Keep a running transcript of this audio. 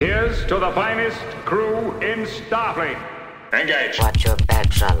to the finest crew in Starfleet. Engage. Watch your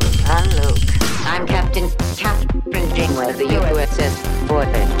back, son. I'm Luke. I'm Captain Janeway of the USS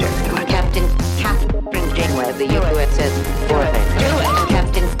Voyager. Captain Janeway of the USS Voyager.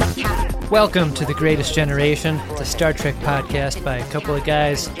 Captain. Welcome to The Greatest Generation, the Star Trek podcast by a couple of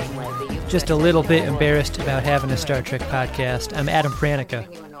guys just a little bit embarrassed about having a Star Trek podcast. I'm Adam Pranica.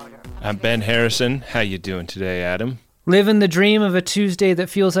 I'm Ben Harrison. How you doing today, Adam? Living the dream of a Tuesday that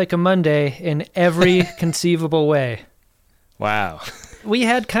feels like a Monday in every conceivable way. Wow. We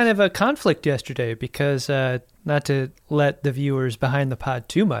had kind of a conflict yesterday because, not to let the viewers behind the pod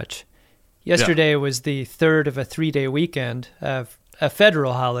too much, yesterday was the third of a 3-day weekend, a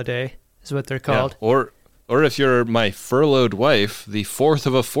federal holiday is what they're called. Yeah. Or if you're my furloughed wife, the fourth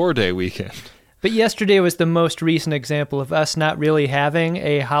of a 4-day weekend. But yesterday was the most recent example of us not really having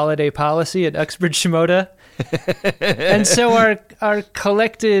a holiday policy at Uxbridge Shimoda. And so our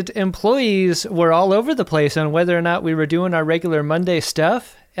collected employees were all over the place on whether or not we were doing our regular Monday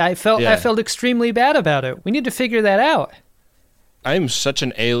stuff. I felt extremely bad about it. We need to figure that out. I'm such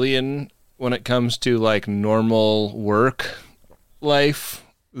an alien when it comes to like normal work life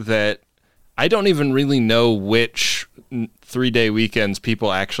that I don't even really know which 3-day weekends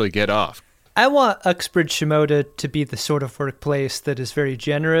people actually get off. I want Uxbridge Shimoda to be the sort of workplace that is very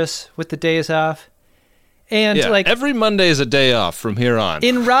generous with the days off. And every Monday is a day off from here on.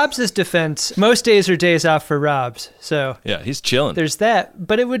 In Robs' defense, most days are days off for Robs. So yeah, he's chilling. There's that.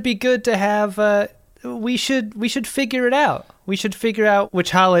 But it would be good to have. We should figure it out. We should figure out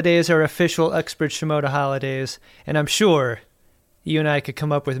which holidays are official Uxbridge Shimoda holidays. And I'm sure you and I could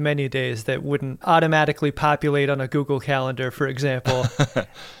come up with many days that wouldn't automatically populate on a Google Calendar, for example.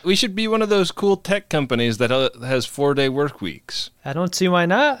 We should be one of those cool tech companies that has 4-day work weeks. I don't see why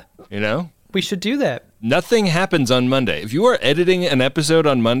not. You know? We should do that. Nothing happens on Monday. If you are editing an episode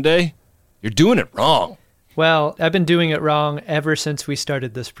on Monday, you're doing it wrong. Well, I've been doing it wrong ever since we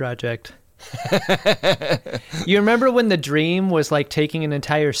started this project. You remember when the dream was like taking an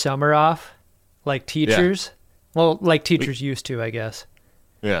entire summer off? Like teachers? Yeah. Well, like teachers used to, I guess.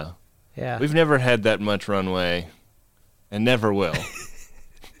 Yeah. Yeah. We've never had that much runway and never will.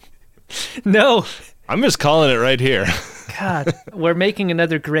 No. I'm just calling it right here. God, we're making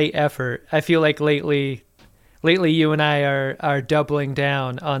another great effort. I feel like lately you and I are doubling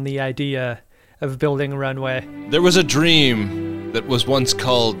down on the idea of building a runway. There was a dream that was once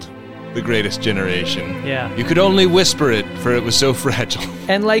called The Greatest Generation. Yeah. You could only whisper it, for it was so fragile.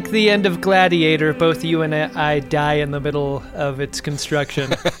 And like the end of Gladiator, both you and I die in the middle of its construction.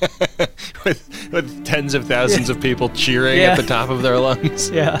 with tens of thousands of people cheering at the top of their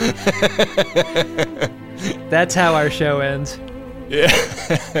lungs. Yeah. That's how our show ends. Yeah.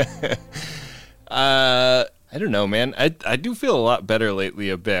 I don't know, man. I do feel a lot better lately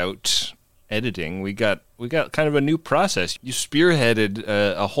about editing. We got kind of a new process. You spearheaded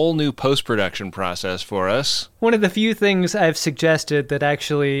a whole new post-production process for us. One of the few things I've suggested that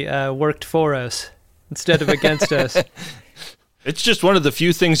actually worked for us instead of against us. It's just one of the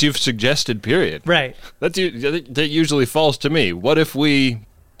few things you've suggested, period. Right. That usually falls to me. What if we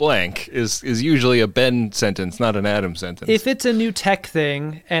blank is usually a Ben sentence, not an Adam sentence. If it's a new tech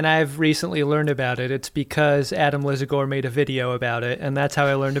thing, and I've recently learned about it, it's because Adam Lizagore made a video about it, and that's how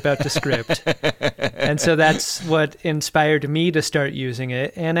I learned about the script. And so that's what inspired me to start using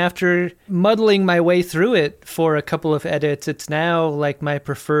it. And after muddling my way through it for a couple of edits, it's now like my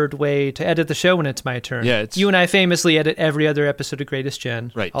preferred way to edit the show when it's my turn. Yeah, you and I famously edit every other episode of Greatest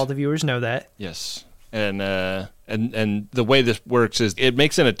Gen. Right. All the viewers know that. Yes. And the way this works is it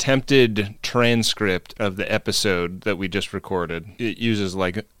makes an attempted transcript of the episode that we just recorded. It uses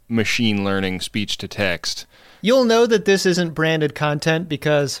like machine learning speech to text. You'll know that this isn't branded content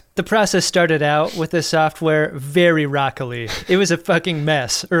because the process started out with this software very rockily. It was a fucking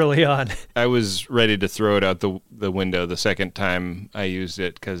mess early on. I was ready to throw it out the window the second time I used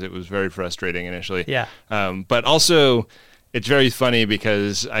it because it was very frustrating initially. Yeah. But also, it's very funny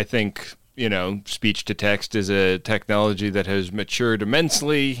because I think, you know, speech to text is a technology that has matured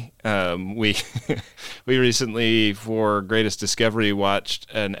immensely. We recently, for Greatest Discovery, watched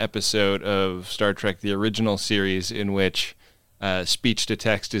an episode of Star Trek, the original series, in which speech to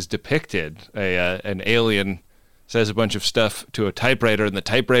text is depicted. An alien says a bunch of stuff to a typewriter, and the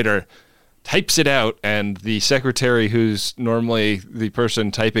typewriter types it out, and the secretary, who's normally the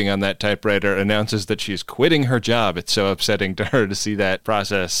person typing on that typewriter, announces that she's quitting her job. It's so upsetting to her to see that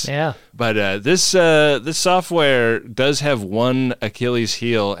process. Yeah. But this software does have one Achilles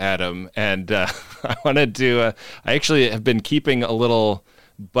heel, Adam, and I wanted to. I actually have been keeping a little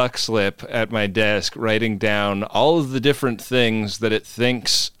buck slip at my desk, writing down all of the different things that it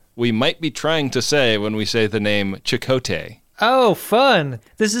thinks we might be trying to say when we say the name Chakotay. Oh, fun.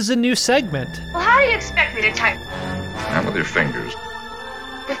 This is a new segment. Well, how do you expect me to type? Not with your fingers.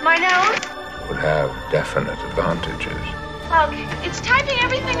 With my nose? Would have definite advantages. Look, it's typing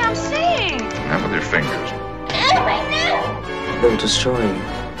everything I'm saying. Not with your fingers. Right now. They'll destroy you.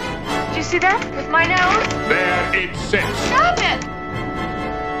 Do you see that? With my nose? There it sits. Stop it!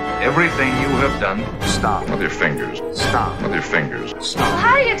 Everything you have done. Stop. With your fingers. Stop. With your fingers. Well, Stop.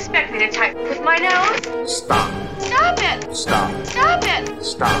 how do you expect me to type? With my nose? Stop. Stop it! Stop. Stop it!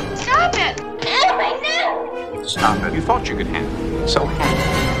 Stop. Stop it! Right now. Stop it. You thought you could handle it. So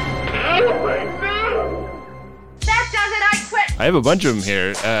handle That does it, I quit! I have a bunch of them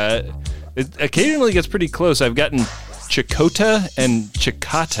here. It occasionally gets pretty close. I've gotten Chakota and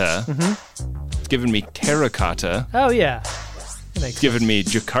Chakata. Mm-hmm. It's given me terracotta. Oh, yeah. That makes It's given me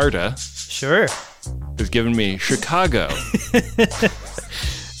Jakarta. Sure. It's given me Chicago.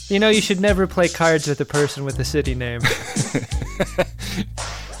 You know, you should never play cards with a person with a city name.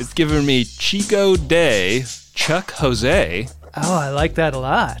 It's given me Chico Day, Chuck Jose. Oh, I like that a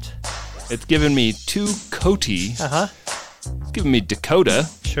lot. It's given me Tu Koti. Uh-huh. It's given me Dakota.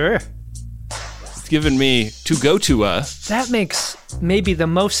 Sure. It's given me To Go To That makes maybe the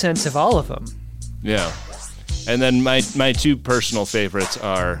most sense of all of them. Yeah. And then my two personal favorites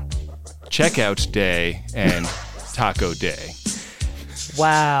are Checkout Day and Taco Day.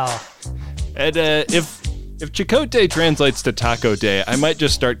 Wow. And if Chicote translates to Taco Day, I might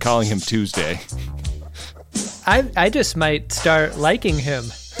just start calling him Tuesday. I just might start liking him.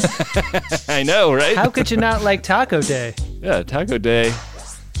 I know, right? How could you not like Taco Day? Yeah, Taco Day.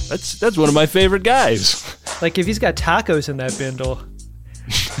 That's one of my favorite guys. Like, if he's got tacos in that bindle,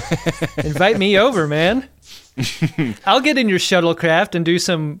 invite me over, man. I'll get in your shuttlecraft and do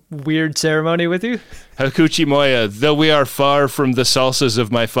some weird ceremony with you. Hakuchi Moya, though we are far from the salsas of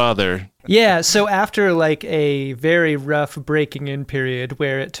my father. Yeah, so after like a very rough breaking in period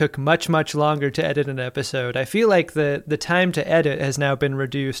where it took much, much longer to edit an episode, I feel like the time to edit has now been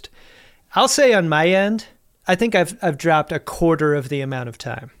reduced. I'll say on my end, I think I've dropped a quarter of the amount of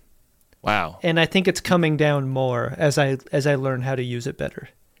time. Wow. And I think it's coming down more as I learn how to use it better.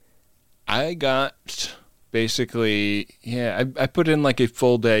 I got basically, I put in like a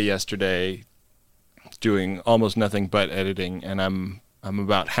full day yesterday doing almost nothing but editing, and I'm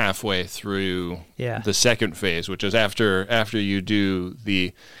about halfway through the second phase, which is after you do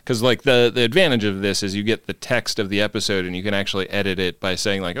because like the advantage of this is you get the text of the episode and you can actually edit it by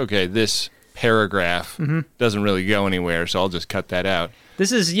saying like, okay, this paragraph doesn't really go anywhere, so I'll just cut that out.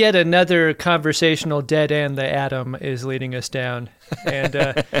 This is yet another conversational dead end that Adam is leading us down, and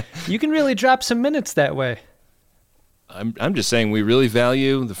you can really drop some minutes that way. I'm just saying we really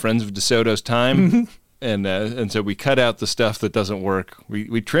value the Friends of DeSoto's time, and so we cut out the stuff that doesn't work.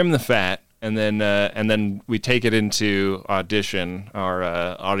 We trim the fat, and then we take it into Audition, our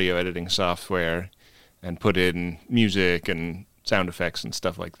audio editing software, and put in music and sound effects and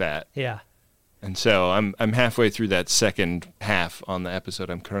stuff like that. Yeah. And so I'm halfway through that second half on the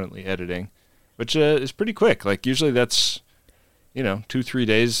episode I'm currently editing, which is pretty quick. Like usually that's 2-3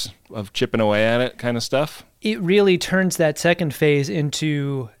 days of chipping away at it kind of stuff. It really turns that second phase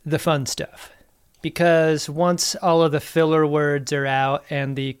into the fun stuff. Because once all of the filler words are out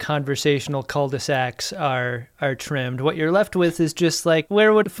and the conversational cul-de-sacs are trimmed, what you're left with is just like,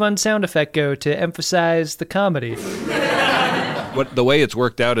 where would a fun sound effect go to emphasize the comedy? The way it's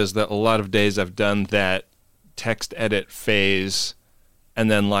worked out is that a lot of days I've done that text edit phase and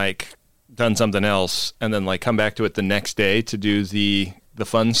then like done something else and then like come back to it the next day to do the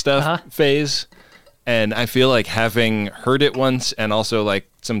fun stuff phase. And I feel like having heard it once and also like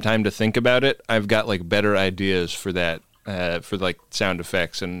some time to think about it, I've got like better ideas for that, for like sound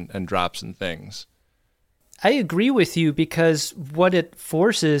effects and drops and things. I agree with you because what it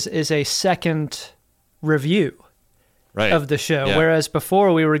forces is a second review of the show, whereas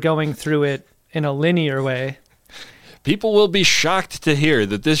before we were going through it in a linear way. People will be shocked to hear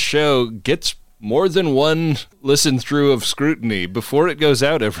that this show gets more than one listen through of scrutiny before it goes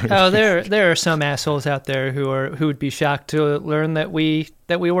out every week. There are some assholes out there who would be shocked to learn that we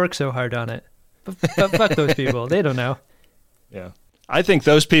work so hard on it. But fuck those people. They don't know. Yeah. I think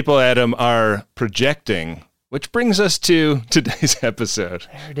those people, Adam, are projecting, which brings us to today's episode.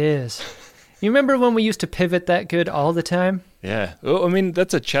 There it is. You remember when we used to pivot that good all the time? Yeah. Well, I mean,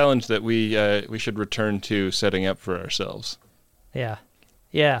 that's a challenge that we should return to setting up for ourselves. Yeah.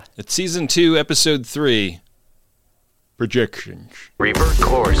 Yeah. It's season 2, episode 3, projections. Revert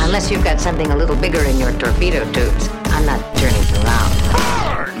course. Unless you've got something a little bigger in your torpedo tubes, I'm not turning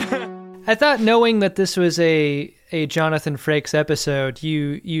around. I thought knowing that this was a a Jonathan Frakes episode,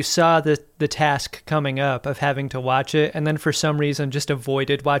 you saw the task coming up of having to watch it, and then for some reason just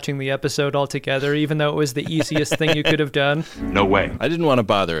avoided watching the episode altogether, even though it was the easiest thing you could have done. No way. I didn't want to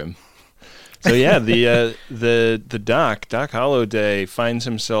bother him. So yeah, the Doc Holliday finds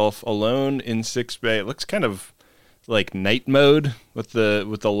himself alone in 6 Bay. It looks kind of like night mode with the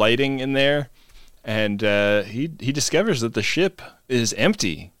lighting in there, and he discovers that the ship is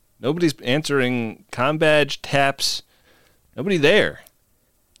empty. Nobody's answering comm badge taps. Nobody there.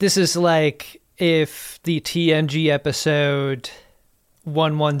 This is like if the TNG episode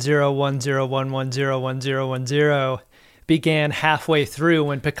 1101011011010 began halfway through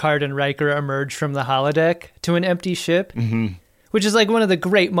when Picard and Riker emerged from the holodeck to an empty ship, which is like one of the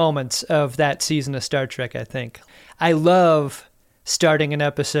great moments of that season of Star Trek, I think. I love starting an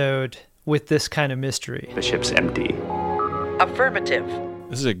episode with this kind of mystery. The ship's empty. Affirmative.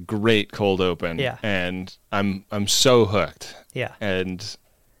 This is a great cold open. Yeah. And I'm so hooked. Yeah. And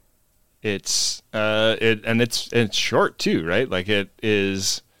it's it's short too, right? Like it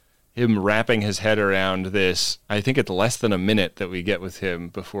is him wrapping his head around this. I think it's less than a minute that we get with him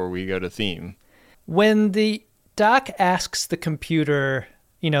before we go to theme. When the Doc asks the computer,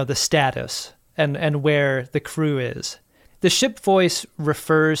 the status and where the crew is, the ship voice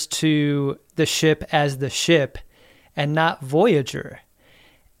refers to the ship as the ship and not Voyager.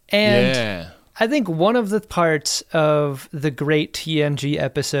 And yeah. I think one of the parts of the great TNG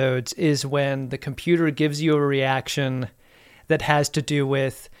episodes is when the computer gives you a reaction that has to do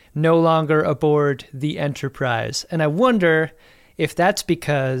with no longer aboard the Enterprise. And I wonder if that's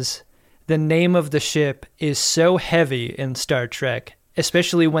because the name of the ship is so heavy in Star Trek,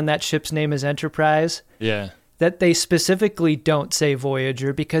 especially when that ship's name is Enterprise, that they specifically don't say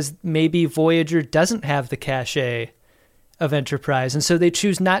Voyager because maybe Voyager doesn't have the cachet of Enterprise. And so they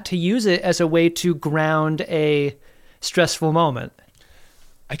choose not to use it as a way to ground a stressful moment.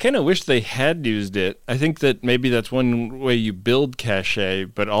 I kind of wish they had used it. I think that maybe that's one way you build cachet,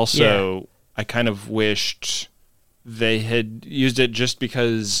 but also I kind of wished they had used it just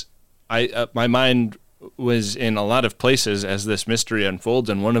because my mind was in a lot of places as this mystery unfolds,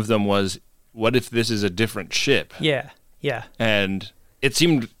 and one of them was, what if this is a different ship? Yeah. And it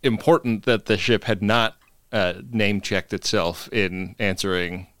seemed important that the ship had not name-checked itself in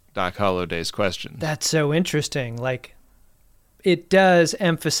answering Doc Holliday's question. That's so interesting. Like, it does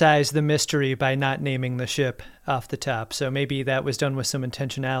emphasize the mystery by not naming the ship off the top, so maybe that was done with some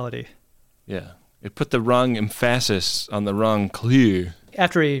intentionality. Yeah. It put the wrong emphasis on the wrong clue.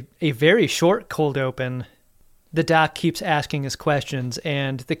 After a very short cold open, the Doc keeps asking his questions,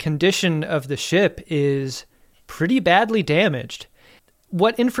 and the condition of the ship is pretty badly damaged.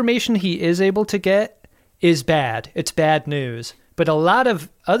 What information he is able to get is bad. It's bad news. But a lot of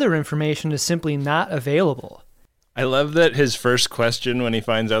other information is simply not available. I love that his first question when he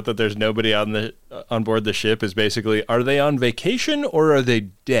finds out that there's nobody on board the ship is basically, are they on vacation or are they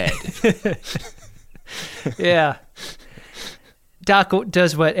dead? Yeah. Doc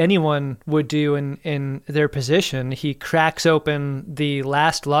does what anyone would do in their position. He cracks open the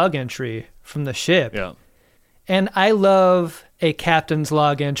last log entry from the ship. Yeah. And I love a captain's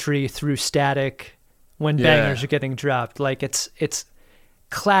log entry through static when bangers are getting dropped. Like it's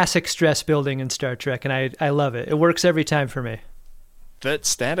classic stress building in Star Trek, and I love it. It works every time for me. That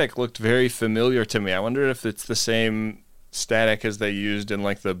static looked very familiar to me. I wonder if it's the same static as they used in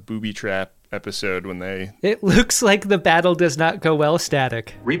like the booby trap episode when they... It looks like the battle does not go well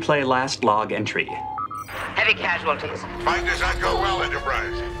static. Replay last log entry. Heavy casualties. Fight does not go well,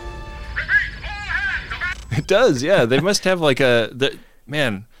 Enterprise. It does, yeah. They must have like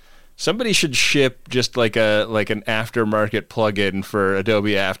man, somebody should ship just like an aftermarket plugin for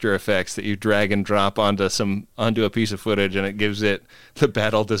Adobe After Effects that you drag and drop onto a piece of footage, and it gives it the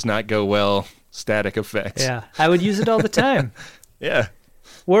battle does not go well static effects. Yeah, I would use it all the time. Yeah.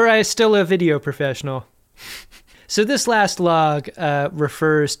 Were I still a video professional. So this last log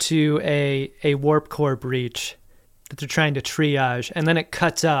refers to a warp core breach that they're trying to triage, and then it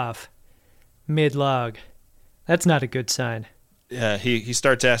cuts off mid-log. That's not a good sign. Yeah, he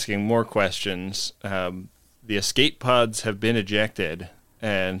starts asking more questions. The escape pods have been ejected,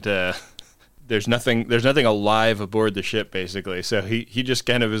 and there's nothing alive aboard the ship, basically. So he just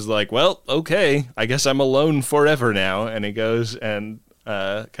kind of is like, well, okay, I guess I'm alone forever now. And he goes and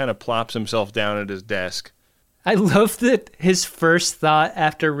kind of plops himself down at his desk. I love that his first thought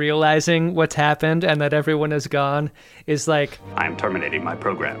after realizing what's happened and that everyone is gone is like, I'm terminating my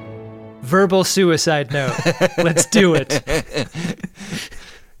program. Verbal suicide note. Let's do it.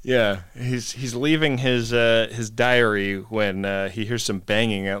 Yeah, he's leaving his diary when he hears some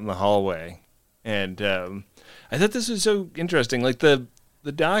banging out in the hallway, and I thought this was so interesting. Like the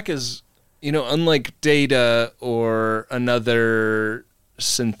Doc is, unlike Data or another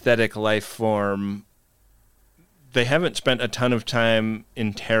synthetic life form, they haven't spent a ton of time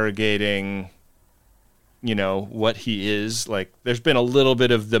interrogating, what he is. Like, there's been a little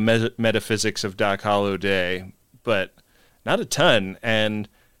bit of the metaphysics of Doc Holliday, but not a ton. And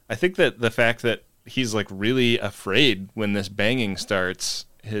I think that the fact that he's like really afraid when this banging starts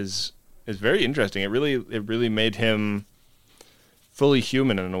is very interesting. It really made him fully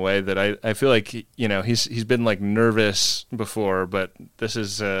human in a way that I feel like, he's been like nervous before, but this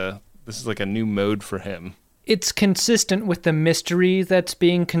is like a new mode for him. It's consistent with the mystery that's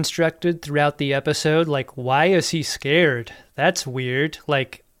being constructed throughout the episode. Like, why is he scared? That's weird.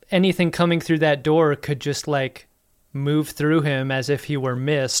 Like, anything coming through that door could just, like, move through him as if he were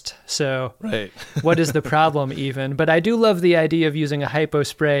mist. So, right. What is the problem even? But I do love the idea of using a hypo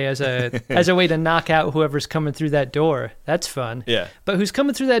spray as a way to knock out whoever's coming through that door. That's fun. Yeah. But who's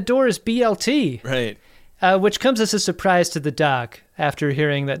coming through that door is BLT. Right. Which comes as a surprise to the Doc after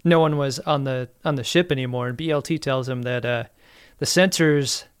hearing that no one was on the ship anymore. And BLT tells him that the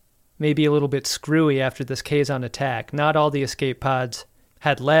sensors may be a little bit screwy after this Kazon attack. Not all the escape pods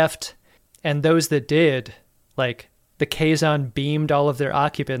had left, and those that did, like, the Kazon beamed all of their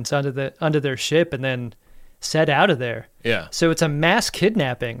occupants onto their ship and then set out of there. Yeah. So it's a mass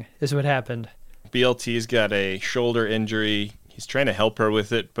kidnapping is what happened. BLT's got a shoulder injury. He's trying to help her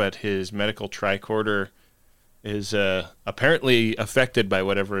with it, but his medical tricorder is apparently affected by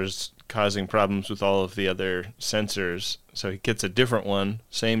whatever is causing problems with all of the other sensors. So he gets a different one.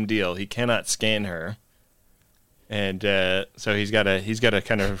 Same deal. He cannot scan her. And so he's got to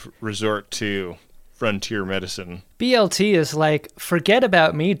kind of resort to frontier medicine. BLT is like, forget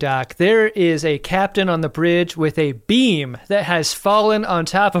about me, Doc. There is a captain on the bridge with a beam that has fallen on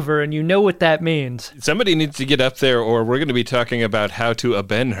top of her, and you know what that means. Somebody needs to get up there, or we're going to be talking about how to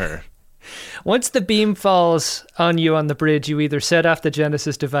abend her. Once the beam falls on you on the bridge, you either set off the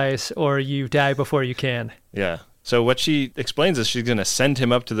Genesis device or you die before you can. Yeah. So what she explains is she's going to send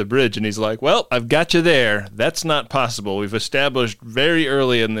him up to the bridge, and he's like, well, I've got you there. That's not possible. We've established very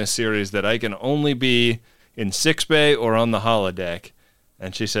early in this series that I can only be in sickbay or on the holodeck.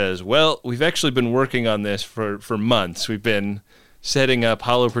 And she says, well, we've actually been working on this for months. We've been setting up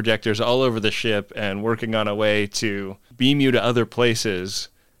holo projectors all over the ship and working on a way to beam you to other places.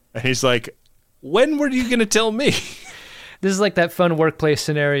 And he's like, when were you going to tell me? This is like that fun workplace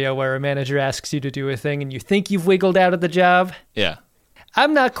scenario where a manager asks you to do a thing and you think you've wiggled out of the job. Yeah.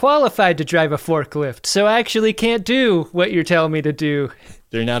 I'm not qualified to drive a forklift, so I actually can't do what you're telling me to do.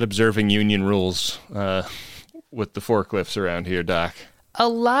 They're not observing union rules with the forklifts around here, Doc. A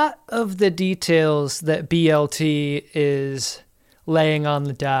lot of the details that BLT is laying on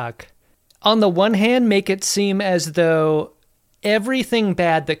the Doc, on the one hand, make it seem as though everything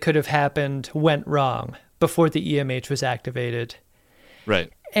bad that could have happened went wrong before the EMH was activated.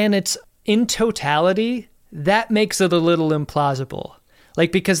 Right. And it's in totality, that makes it a little implausible.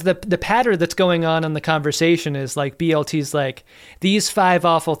 Like, because the pattern that's going on in the conversation is like, BLT's like, these 5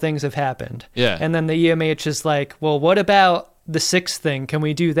 awful things have happened. Yeah. And then the EMH is like, well, what about the 6th thing? Can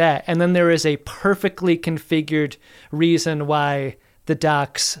we do that? And then there is a perfectly configured reason why the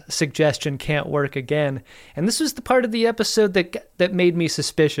Doc's suggestion can't work again. And this was the part of the episode that made me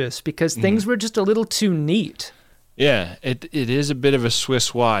suspicious, because things were just a little too neat. Yeah, it is a bit of a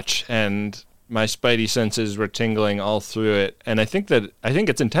Swiss watch, and my spidey senses were tingling all through it. And I think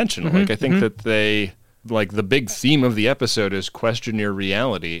it's intentional. Like, I think that they, like, the big theme of the episode is question your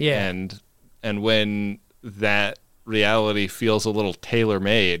reality. Yeah. And when that reality feels a little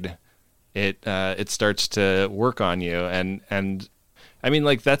tailor-made, it starts to work on you. And I mean,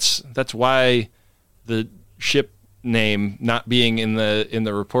 like, that's why the ship name not being in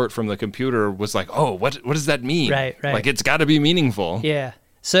the report from the computer was like, oh, what does that mean? Right. Like, it's got to be meaningful. Yeah.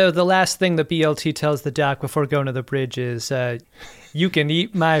 So the last thing the BLT tells the Doc before going to the bridge is, you can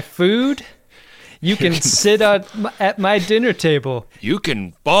eat my food, you can sit at my dinner table. You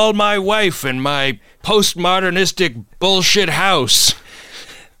can ball my wife in my postmodernistic bullshit house.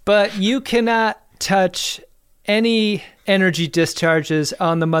 But you cannot touch any energy discharges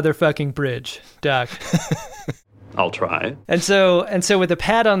on the motherfucking bridge, Doc. I'll try. And so with a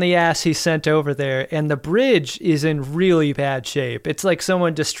pat on the ass, he's sent over there, and the bridge is in really bad shape. It's like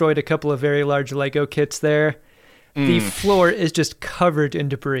someone destroyed a couple of very large Lego kits there. The floor is just covered in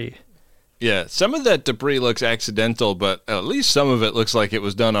debris. Yeah, some of that debris looks accidental, but at least some of it looks like it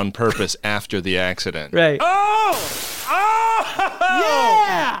was done on purpose after the accident. Right. Oh!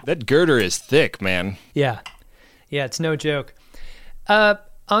 Yeah! That girder is thick, man. Yeah. Yeah, it's no joke.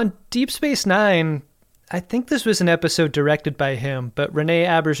 On Deep Space Nine, I think this was an episode directed by him, but Renee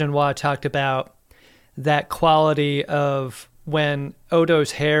Auberjonois talked about that quality of when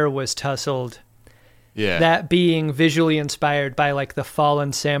Odo's hair was tousled. Yeah. That being visually inspired by like the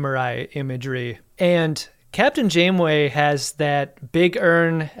fallen samurai imagery. And Captain Janeway has that big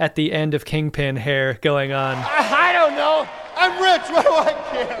urn at the end of Kingpin hair going on. I don't know. I'm rich. What do I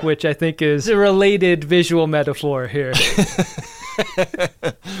care? Which I think is a related visual metaphor here.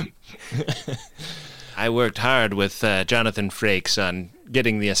 I worked hard with Jonathan Frakes on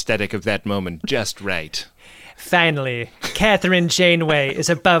getting the aesthetic of that moment just right. Finally, Catherine Janeway is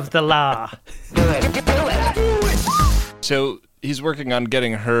above the law. Do it. So he's working on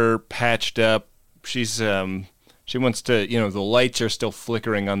getting her patched up. She's she wants to, the lights are still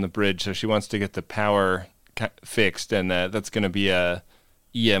flickering on the bridge, so she wants to get the power fixed, and that's going to be a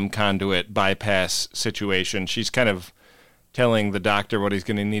EM conduit bypass situation. She's kind of telling the doctor what he's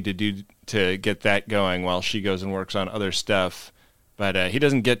going to need to do to get that going while she goes and works on other stuff. But he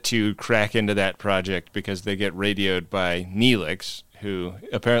doesn't get to crack into that project because they get radioed by Neelix, who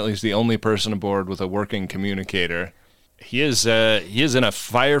apparently is the only person aboard with a working communicator. He is in a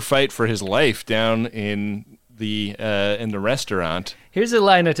firefight for his life down in the restaurant. Here's a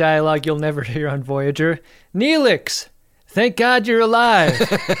line of dialogue you'll never hear on Voyager. Neelix, thank God you're alive.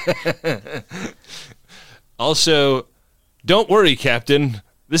 Also, don't worry, Captain.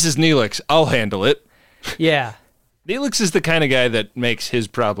 This is Neelix. I'll handle it. Yeah. Neelix is the kind of guy that makes his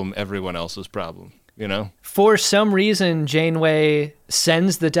problem everyone else's problem, For some reason, Janeway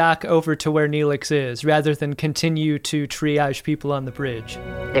sends the doc over to where Neelix is, rather than continue to triage people on the bridge.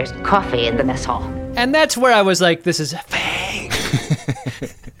 There's coffee in the mess hall. And that's where I was like, this is a fake.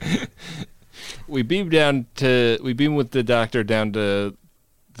 We beam with the doctor down to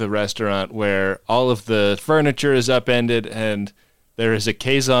the restaurant where all of the furniture is upended and there is a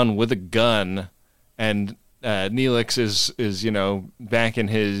Kazon with a gun, and Neelix is back in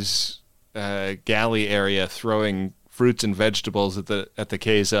his galley area throwing fruits and vegetables at the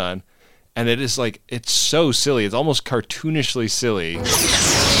Kazon, and it is like, it's so silly. It's almost cartoonishly silly.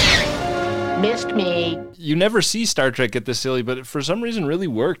 Missed me. You never see Star Trek get this silly, but it for some reason really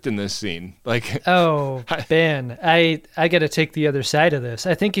worked in this scene. Like, oh, Ben, I got to take the other side of this.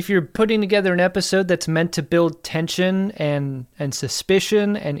 I think if you're putting together an episode that's meant to build tension and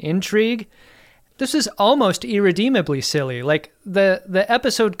suspicion and intrigue, this is almost irredeemably silly. Like, the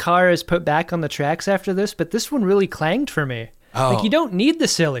episode car is put back on the tracks after this, but this one really clanged for me. Oh, like, you don't need the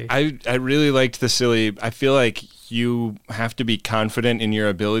silly. I really liked the silly. I feel like you have to be confident in your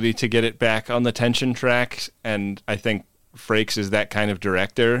ability to get it back on the tension track, and I think Frakes is that kind of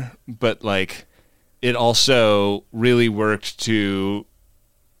director. But, like, it also really worked to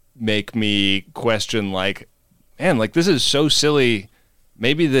make me question, like, man, like, this is so silly.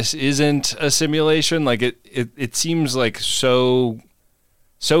 Maybe this isn't a simulation. Like, it seems like so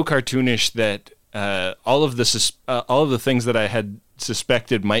cartoonish that all of the things that I had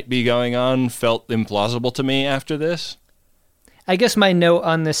suspected might be going on felt implausible to me after this. I guess my note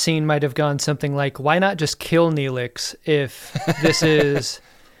on this scene might have gone something like, why not just kill Neelix if this is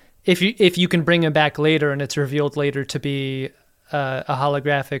if you can bring him back later and it's revealed later to be a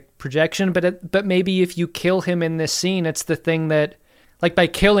holographic projection, but maybe if you kill him in this scene, it's the thing that, like, by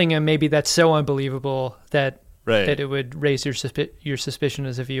killing him, maybe that's so unbelievable that it would raise your suspicion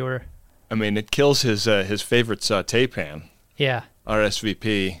as a viewer. I mean, it kills his favorite sauté pan. Yeah.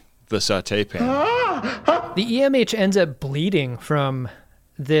 RSVP, the sauté pan. The EMH ends up bleeding from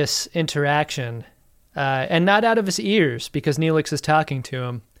this interaction, and not out of his ears because Neelix is talking to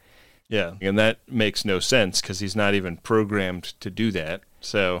him. Yeah, and that makes no sense because he's not even programmed to do that.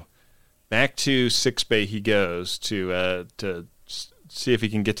 So back to sickbay he goes to see if he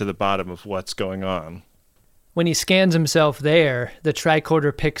can get to the bottom of what's going on. When he scans himself there, the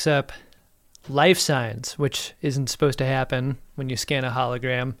tricorder picks up life signs, which isn't supposed to happen when you scan a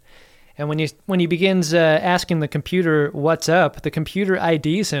hologram. And when he begins asking the computer what's up, the computer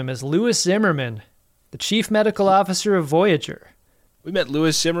IDs him as Louis Zimmerman, the chief medical officer of Voyager. We met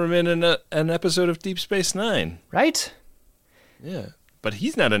Louis Zimmerman in an episode of Deep Space Nine, right? Yeah, but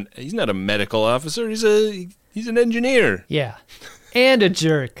he's not a medical officer. He's an engineer. Yeah, and a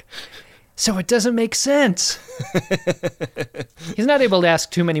jerk. So it doesn't make sense. He's not able to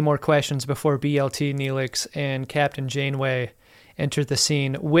ask too many more questions before BLT Neelix and Captain Janeway enter the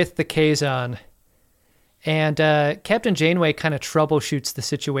scene with the Kazon. And Captain Janeway kind of troubleshoots the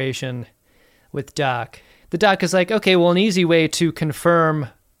situation with Doc. The Doc is like, okay, well, an easy way to confirm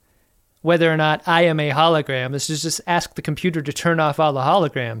whether or not I am a hologram is to just ask the computer to turn off all the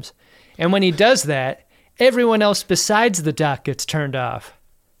holograms. And when he does that, everyone else besides the Doc gets turned off.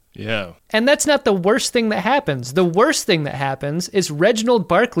 Yeah. And that's not the worst thing that happens. The worst thing that happens is Reginald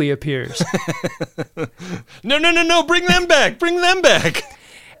Barkley appears. No, bring them back. Bring them back.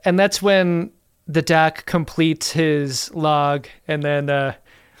 And that's when the doc completes his log and then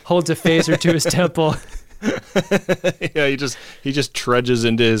holds a phaser to his temple. Yeah, he just trudges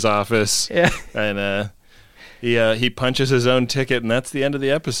into his office. Yeah. And he punches his own ticket, and that's the end of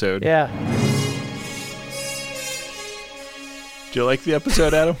the episode. Yeah. Do you like the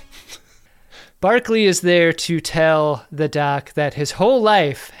episode, Adam? Barkley is there to tell the doc that his whole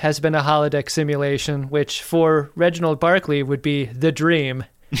life has been a holodeck simulation, which for Reginald Barkley would be the dream.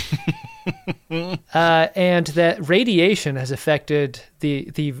 And that radiation has affected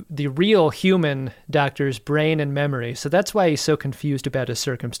the real human doctor's brain and memory. So that's why he's so confused about his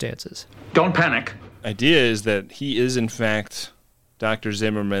circumstances. Don't panic. Idea is that he is, in fact, Dr.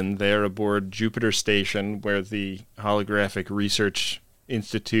 Zimmerman there aboard Jupiter Station, where the Holographic Research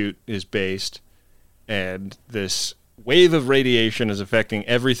Institute is based, and this wave of radiation is affecting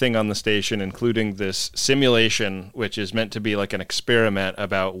everything on the station, including this simulation, which is meant to be like an experiment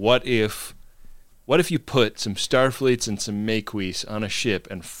about what if you put some Starfleets and some Maquis on a ship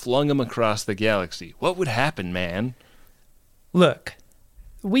and flung them across the galaxy? What would happen, man? Look,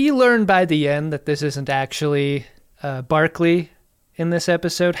 we learn by the end that this isn't actually Barkley in this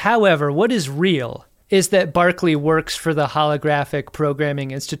episode. However, what is real is that Barkley works for the Holographic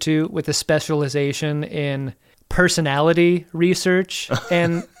Programming Institute with a specialization in personality research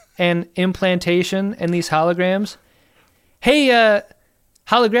and implantation in these holograms. Hey,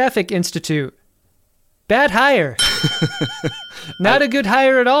 Holographic Institute, bad hire. Not a good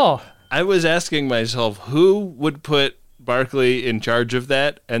hire at all. I was asking myself, who would put Barkley in charge of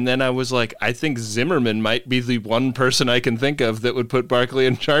that? And then I was like, I think Zimmerman might be the one person I can think of that would put Barkley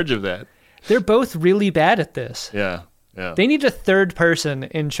in charge of that. They're both really bad at this. Yeah. They need a third person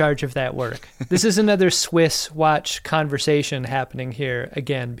in charge of that work. This is another Swiss watch conversation happening here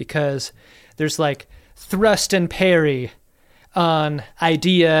again, because there's like thrust and parry on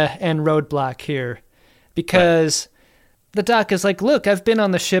idea and roadblock here. Because the doc is like, look, I've been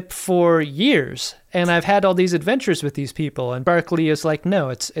on the ship for years and I've had all these adventures with these people. And Barkley is like, no,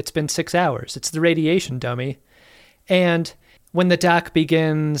 it's been 6 hours. It's the radiation, dummy. And when the doc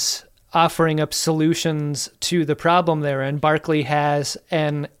begins offering up solutions to the problem there, and Barkley has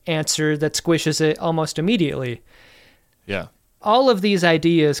an answer that squishes it almost immediately. Yeah. All of these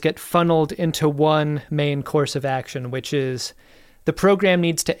ideas get funneled into one main course of action, which is the program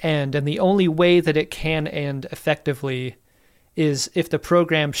needs to end, and the only way that it can end effectively is if the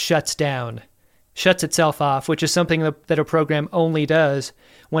program shuts itself off, which is something that a program only does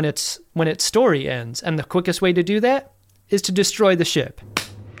when its story ends. And the quickest way to do that is to destroy the ship.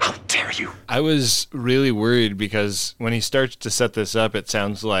 How dare you? I was really worried because when he starts to set this up, it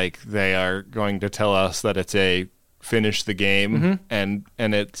sounds like they are going to tell us that it's a finish the game and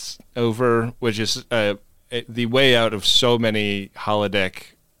it's over, which is the way out of so many holodeck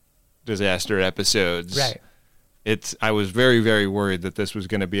disaster episodes. Right. I was very, very worried that this was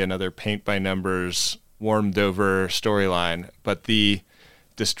going to be another paint by numbers, warmed over storyline, but the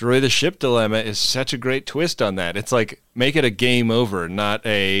destroy the ship dilemma is such a great twist on that. It's like, make it a game over, not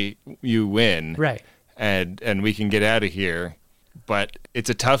a you win. Right. And we can get out of here. But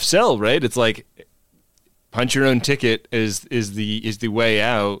it's a tough sell, right? It's like punch your own ticket is the way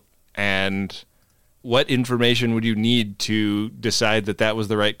out. And what information would you need to decide that was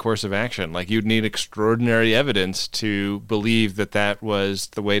the right course of action? Like, you'd need extraordinary evidence to believe that was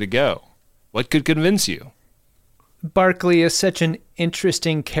the way to go. What could convince you? Barkley is such an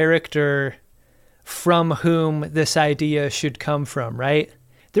interesting character from whom this idea should come from, right?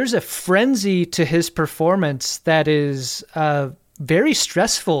 There's a frenzy to his performance that is very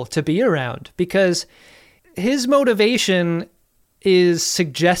stressful to be around, because his motivation is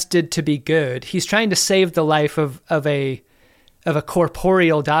suggested to be good. He's trying to save the life of a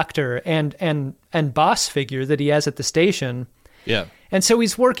corporeal doctor and boss figure that he has at the station. Yeah. And so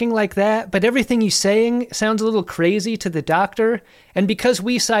he's working like that, but everything he's saying sounds a little crazy to the doctor. And because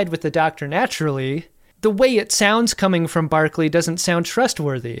we side with the doctor naturally, the way it sounds coming from Barkley doesn't sound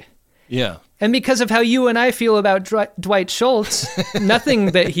trustworthy. Yeah. And because of how you and I feel about Dwight Schultz,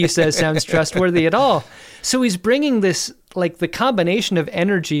 nothing that he says sounds trustworthy at all. So he's bringing this, like, the combination of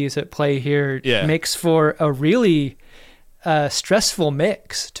energies at play here makes for a really stressful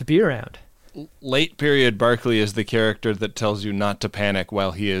mix to be around. Late period Barkley is the character that tells you not to panic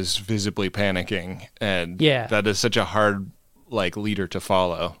while he is visibly panicking. And that is such a hard, leader to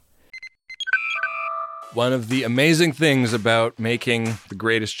follow. One of the amazing things about making The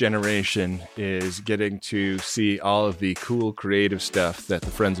Greatest Generation is getting to see all of the cool creative stuff that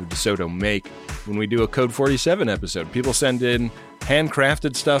the Friends of DeSoto make when we do a Code 47 episode. People send in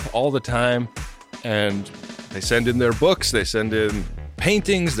handcrafted stuff all the time, and they send in their books, they send in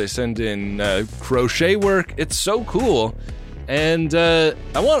paintings, they send in crochet work. It's so cool. And I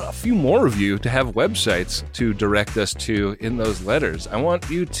want a few more of you to have websites to direct us to in those letters. I want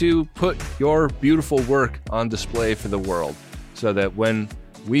you to put your beautiful work on display for the world so that when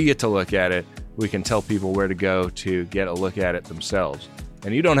we get to look at it, we can tell people where to go to get a look at it themselves.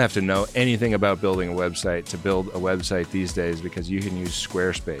 And you don't have to know anything about building a website to build a website these days because you can use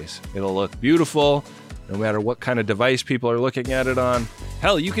Squarespace. It'll look beautiful no matter what kind of device people are looking at it on.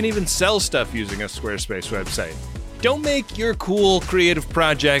 Hell, you can even sell stuff using a Squarespace website. Don't make your cool creative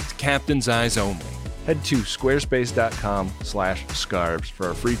project Captain's Eyes only. Head to squarespace.com/scarves for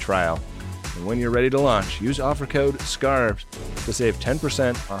a free trial. And when you're ready to launch, use offer code SCARVES to save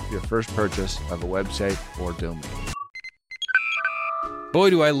 10% off your first purchase of a website or domain. Boy,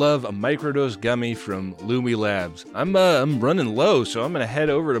 do I love a microdose gummy from Lumi Labs. I'm running low, so I'm going to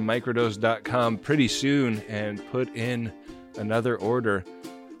head over to microdose.com pretty soon and put in another order.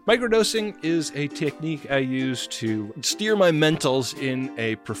 Microdosing is a technique I use to steer my mentals in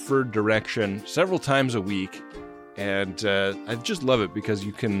a preferred direction several times a week. And I just love it because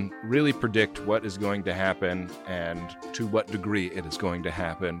you can really predict what is going to happen and to what degree it is going to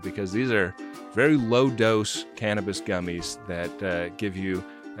happen, because these are very low-dose cannabis gummies that give you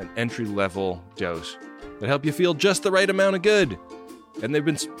an entry-level dose that help you feel just the right amount of good. And they've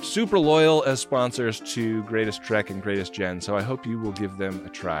been super loyal as sponsors to Greatest Trek and Greatest Gen, so I hope you will give them a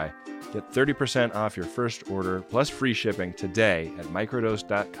try. Get 30% off your first order plus free shipping today at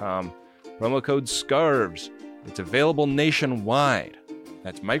microdose.com. Promo code SCARVES. It's available nationwide.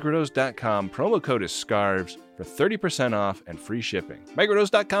 That's microdose.com. Promo code is SCARVES for 30% off and free shipping.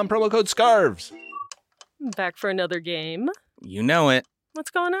 Microdose.com, promo code SCARVES. Back for another game. You know it.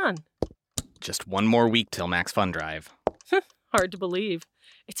 What's going on? Just one more week till Max Fun Drive. Hard to believe.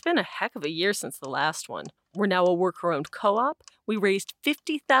 It's been a heck of a year since the last one. We're now a worker-owned co-op. We raised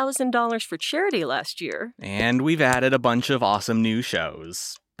 $50,000 for charity last year. And we've added a bunch of awesome new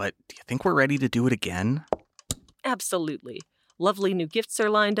shows. But do you think we're ready to do it again? Absolutely. Lovely new gifts are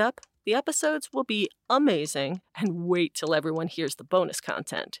lined up. The episodes will be amazing. And wait till everyone hears the bonus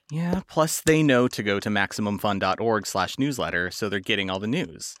content. Yeah, plus they know to go to MaximumFun.org/newsletter, so they're getting all the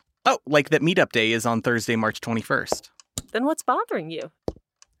news. Oh, like that meetup day is on Thursday, March 21st. Then what's bothering you?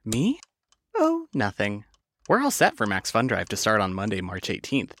 Me? Oh, nothing. We're all set for Max Fun Drive to start on Monday, March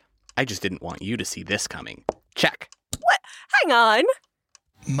 18th. I just didn't want you to see this coming. Check. What? Hang on.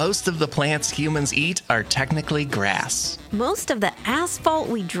 Most of the plants humans eat are technically grass. Most of the asphalt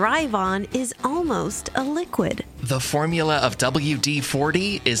we drive on is almost a liquid. The formula of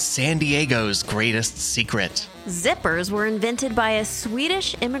WD-40 is San Diego's greatest secret. Zippers were invented by a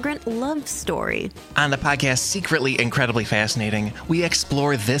Swedish immigrant love story. On the podcast Secretly Incredibly Fascinating, we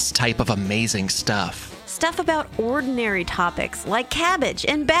explore this type of amazing stuff. Stuff about ordinary topics like cabbage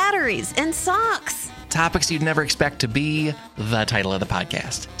and batteries and socks. Topics you'd never expect to be the title of the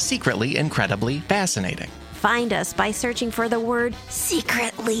podcast. Secretly Incredibly Fascinating. Find us by searching for the word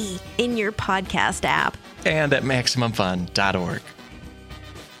secretly in your podcast app. And at MaximumFun.org.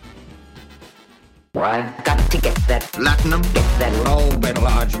 I've got to get that platinum. Get that low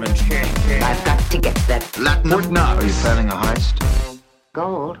enlargement. I've got to get that platinum. What now? Are you planning a heist?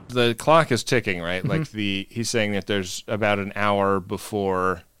 Gold. The clock is ticking, right? Like he's saying that there's about an hour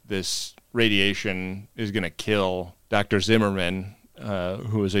before this radiation is going to kill Dr. Zimmerman,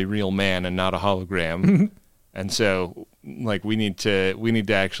 who is a real man and not a hologram. And so, like, we need to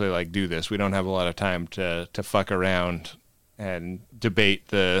actually like do this. We don't have a lot of time to fuck around and debate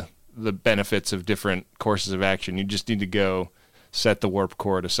the benefits of different courses of action. You just need to go set the warp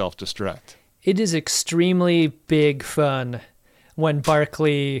core to self-destruct. It is extremely big fun when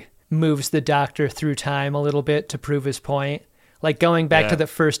Barclay moves the Doctor through time a little bit to prove his point. Like going back to the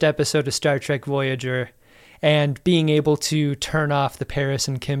first episode of Star Trek Voyager and being able to turn off the Paris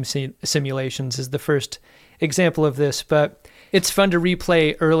and Kim simulations is the first example of this. But it's fun to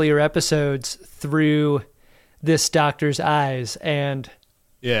replay earlier episodes through this Doctor's eyes and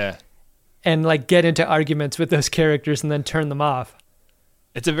like get into arguments with those characters and then turn them off.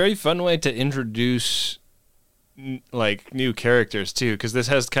 It's a very fun way to introduce like new characters too, because this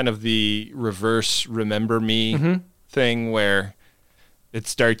has kind of the reverse Remember Me thing where it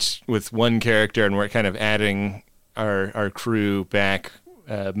starts with one character and we're kind of adding our crew back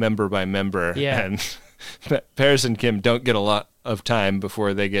member by member. Yeah. And Paris and Kim don't get a lot of time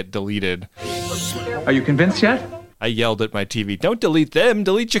before they get deleted. Are you convinced yet? I yelled at my TV, don't delete them,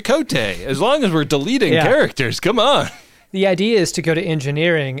 delete Chakotay. As long as we're deleting characters, come on. The idea is to go to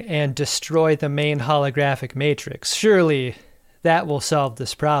engineering and destroy the main holographic matrix. Surely that will solve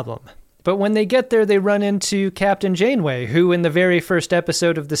this problem. But when they get there, they run into Captain Janeway, who in the very first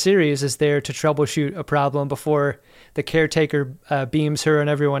episode of the series is there to troubleshoot a problem before the caretaker beams her and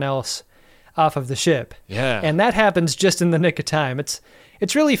everyone else off of the ship. Yeah. And that happens just in the nick of time.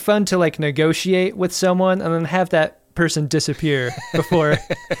 It's really fun to like negotiate with someone and then have that person disappear before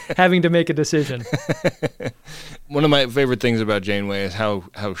having to make a decision. One of my favorite things about Janeway is how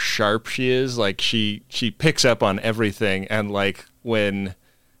sharp she is. Like she picks up on everything, and like when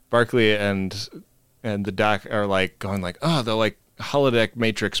Barclay and the doc are like going like, oh, the like holodeck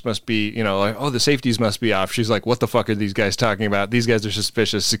matrix must be, like, oh, the safeties must be off. She's like, what the fuck are these guys talking about? These guys are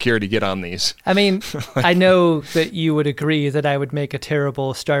suspicious. Security, get on these. I mean, I know that you would agree that I would make a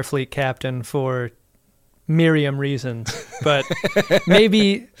terrible Starfleet captain for Miriam reasons, but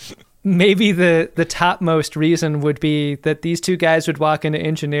maybe the topmost reason would be that these two guys would walk into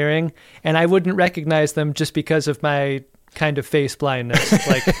engineering and I wouldn't recognize them just because of my kind of face blindness.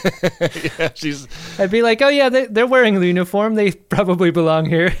 Like, I'd be like, oh yeah, they're wearing the uniform. They probably belong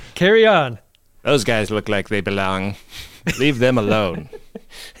here. Carry on. Those guys look like they belong. Leave them alone.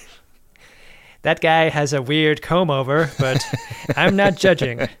 That guy has a weird comb over, but I'm not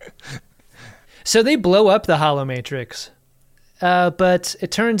judging. So they blow up the holomatrix. But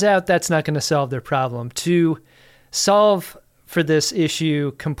it turns out that's not going to solve their problem. To solve for this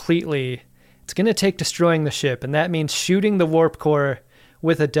issue completely, it's going to take destroying the ship, and that means shooting the warp core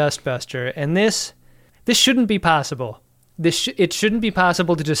with a dustbuster. And this shouldn't be possible. It shouldn't be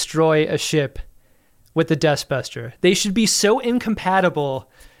possible to destroy a ship with the dustbuster. They should be so incompatible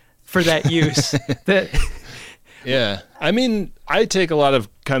for that use that... Yeah. I mean, I take a lot of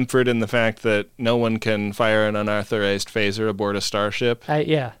comfort in the fact that no one can fire an unauthorized phaser aboard a starship.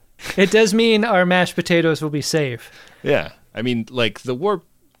 Yeah. It does mean our mashed potatoes will be safe. Yeah. I mean, like, the warp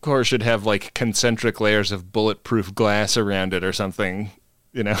core should have, like, concentric layers of bulletproof glass around it or something,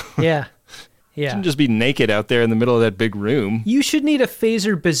 Yeah. Yeah. Shouldn't just be naked out there in the middle of that big room. You should need a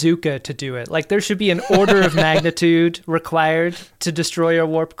phaser bazooka to do it. Like, there should be an order of magnitude required to destroy a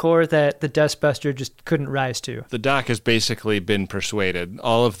warp core that the dustbuster just couldn't rise to. The doc has basically been persuaded.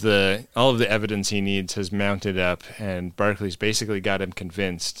 All of the evidence he needs has mounted up, and Barclay's basically got him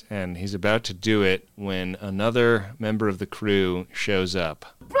convinced, and he's about to do it when another member of the crew shows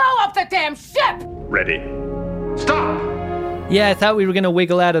up. Blow up the damn ship! Ready. Stop! Yeah, I thought we were going to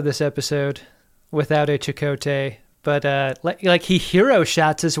wiggle out of this episode without a Chakotay, but like he hero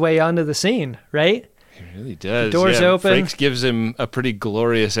shots his way onto the scene, right? He really does. The door's open. Frakes gives him a pretty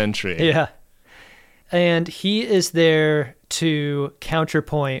glorious entry. Yeah. And he is there to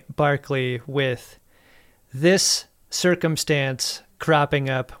counterpoint Barclay with this circumstance cropping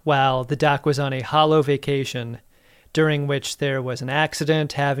up while the doc was on a holo vacation, during which there was an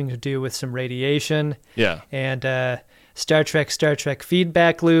accident having to do with some radiation. Yeah. And Star Trek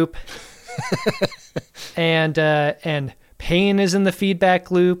feedback loop. and pain is in the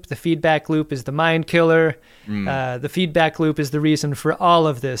feedback loop. The feedback loop is the mind killer. The feedback loop is the reason for all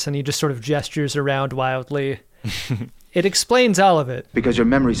of this. And he just sort of gestures around wildly. It explains all of it. Because your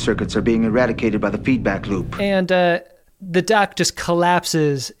memory circuits are being eradicated by the feedback loop. And the doc just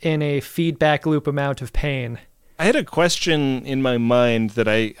collapses in a feedback loop amount of pain. I had a question in my mind that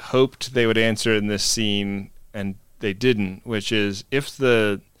I hoped they would answer in this scene, and they didn't, which is, if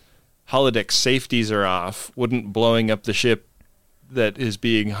the holodeck safeties are off, wouldn't blowing up the ship that is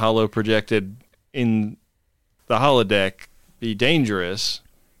being holo projected in the holodeck be dangerous?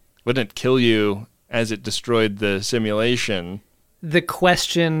 Wouldn't it kill you as it destroyed the simulation? The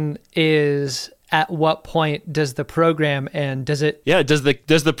question is, at what point does the program end? Does it? Yeah, does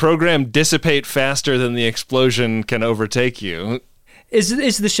the program dissipate faster than the explosion can overtake you?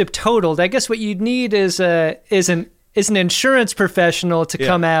 Is the ship totaled? I guess what you'd need is an insurance professional to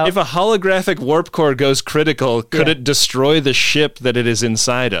come out. If a holographic warp core goes critical, could it destroy the ship that it is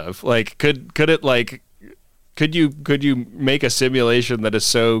inside of? Like, could you make a simulation that is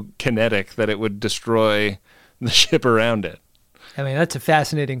so kinetic that it would destroy the ship around it? I mean, that's a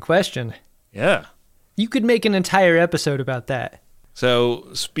fascinating question. Yeah. You could make an entire episode about that. So,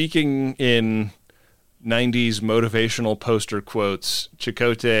 speaking in 90s motivational poster quotes,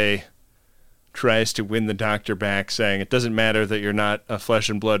 Chakotay tries to win the doctor back, saying, it doesn't matter that you're not a flesh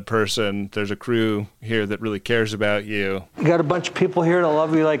and blood person. There's a crew here that really cares about you. You got a bunch of people here that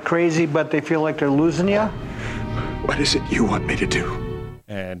love you like crazy, but they feel like they're losing you? What is it you want me to do?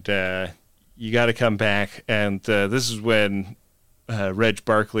 And you got to come back. And this is when Reg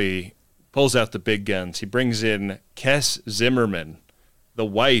Barclay pulls out the big guns. He brings in Kes Zimmerman, the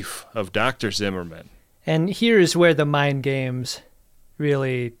wife of Dr. Zimmerman. And here's where the mind games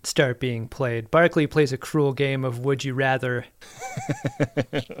really start being played. Barclay plays a cruel game of would you rather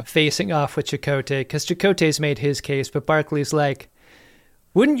facing off with Chakotay, because Chakotay's made his case, but Barclay's like,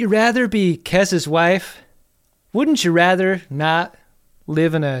 wouldn't you rather be Kes's wife? Wouldn't you rather not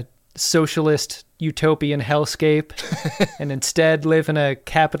live in a socialist utopian hellscape and instead live in a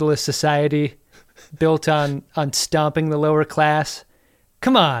capitalist society built on stomping the lower class?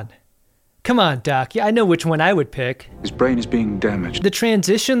 Come on, Doc. Yeah, I know which one I would pick. His brain is being damaged. The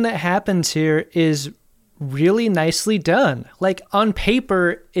transition that happens here is really nicely done. Like, on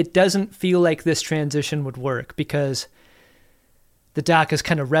paper, it doesn't feel like this transition would work because the Doc is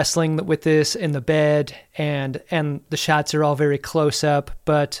kind of wrestling with this in the bed, and the shots are all very close up.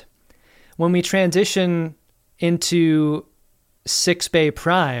 But when we transition into 6-Bay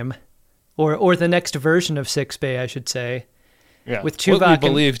Prime, or the next version of 6-Bay, I should say, yeah, with Tuvok, what we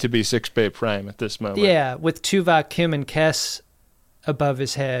believe to be 6-Bay Prime at this moment. Yeah, with Tuvok, Kim, and Kes above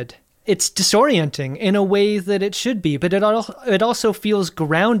his head. It's disorienting in a way that it should be, but it also feels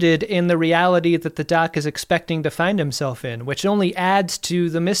grounded in the reality that the Doc is expecting to find himself in, which only adds to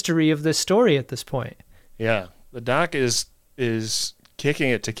the mystery of this story at this point. Yeah, the Doc is kicking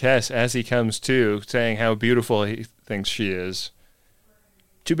it to Kes as he comes to, saying how beautiful he thinks she is.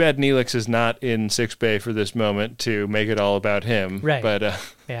 Too bad Neelix is not in 6-Bay for this moment to make it all about him. Right. But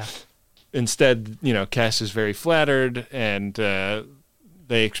yeah. Instead, Kes is very flattered, and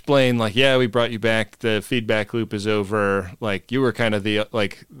they explain, like, yeah, we brought you back. The feedback loop is over. Like, you were kind of the,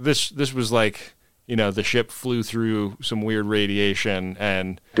 like, this was like, the ship flew through some weird radiation,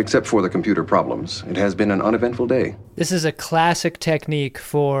 and except for the computer problems, it has been an uneventful day. This is a classic technique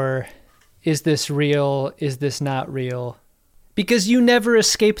for, is this real? Is this not real? Because you never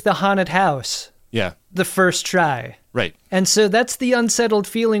escape the haunted house. Yeah. The first try. Right. And so that's the unsettled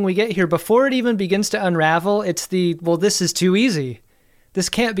feeling we get here. Before it even begins to unravel, it's well, this is too easy. This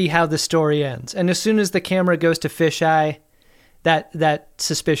can't be how the story ends. And as soon as the camera goes to fisheye, that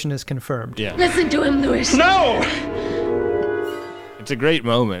suspicion is confirmed. Yeah. Listen to him, Lewis. No! It's a great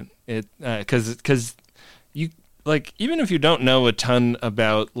moment. Because you, like, even if you don't know a ton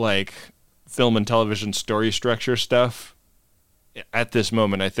about, like, film and television story structure stuff, at this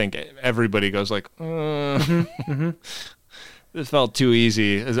moment, I think everybody goes like, this felt too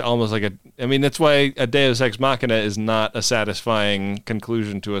easy. It's almost like that's why a Deus Ex Machina is not a satisfying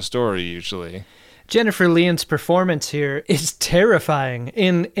conclusion to a story usually. Jennifer Leon's performance here is terrifying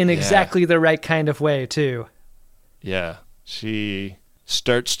in exactly the right kind of way, too. Yeah. She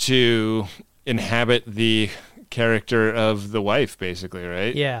starts to inhabit the character of the wife, basically,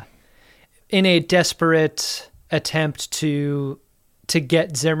 right? Yeah. In a desperate attempt to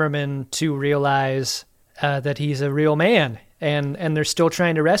get Zimmerman to realize that he's a real man, and they're still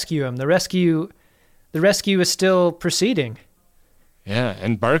trying to rescue him. The rescue is still proceeding. Yeah,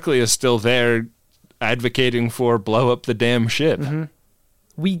 and Barclay is still there advocating for blow up the damn ship. Mm-hmm.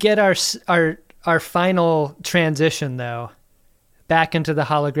 We get our final transition, though, back into the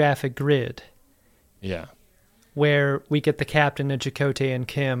holographic grid. Yeah. Where we get the captain and Chakotay and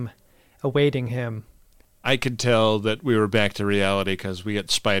Kim awaiting him. I could tell that we were back to reality because we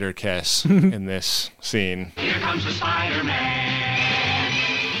get Spider Kes in this scene. Here comes the Spider-Man.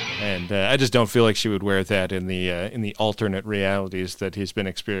 And I just don't feel like she would wear that in the alternate realities that he's been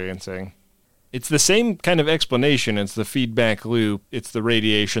experiencing. It's the same kind of explanation. It's the feedback loop. It's the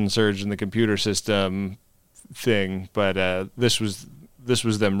radiation surge in the computer system thing. But this was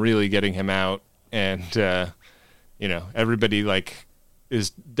them really getting him out, and everybody is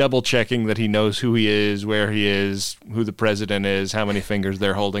double checking that he knows who he is, where he is, who the president is, how many fingers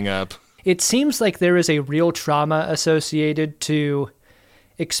they're holding up. It seems like there is a real trauma associated to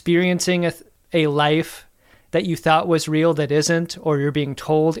experiencing a life that you thought was real that isn't, or you're being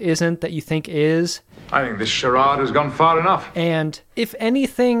told isn't that you think is. I think this charade has gone far enough. And if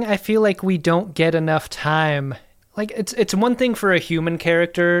anything, I feel like we don't get enough time. Like, it's one thing for a human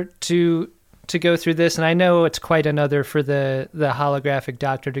character to go through this, and I know it's quite another for the holographic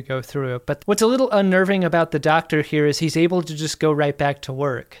doctor to go through it. But what's a little unnerving about the doctor here is he's able to just go right back to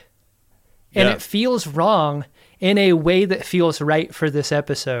work. And it feels wrong in a way that feels right for this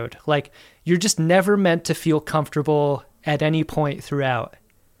episode. Like, you're just never meant to feel comfortable at any point throughout.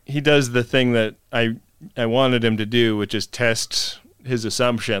 He does the thing that I wanted him to do, which is test his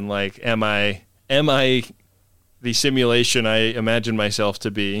assumption. Like, am I the simulation I imagine myself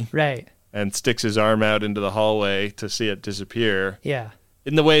to be? Right. And sticks his arm out into the hallway to see it disappear. Yeah.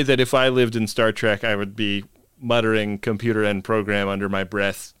 In the way that if I lived in Star Trek, I would be muttering computer end program under my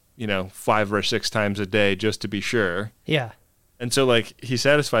breath, 5 or 6 times a day just to be sure. Yeah. And so, like, he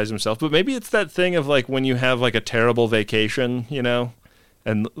satisfies himself. But maybe it's that thing of, like, when you have, like, a terrible vacation,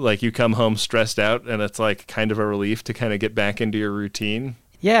 and, like, you come home stressed out, and it's, like, kind of a relief to kind of get back into your routine.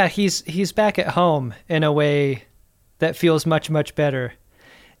 Yeah, he's back at home in a way that feels much, much better.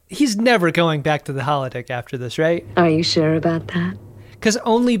 He's never going back to the holodeck after this, right? Are you sure about that? Because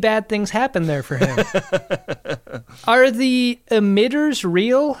only bad things happen there for him. Are the emitters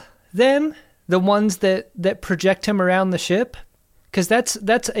real, then? The ones that project him around the ship? Because that's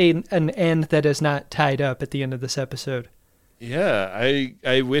an end that is not tied up at the end of this episode. Yeah,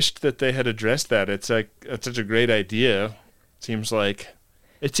 I wished that they had addressed that. It's such a great idea. It seemed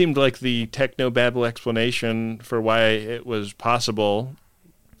like the technobabble explanation for why it was possible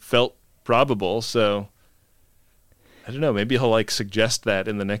felt probable. So I don't know. Maybe he'll like suggest that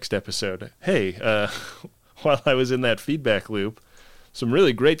in the next episode. Hey, while I was in that feedback loop, some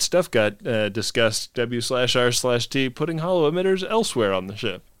really great stuff got discussed, W/R/T, putting hollow emitters elsewhere on the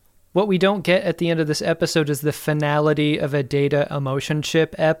ship. What we don't get at the end of this episode is the finality of a data emotion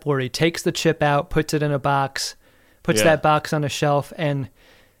chip ep, where he takes the chip out, puts it in a box, puts that box on a shelf, and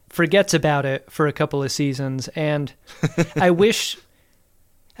forgets about it for a couple of seasons. And I wish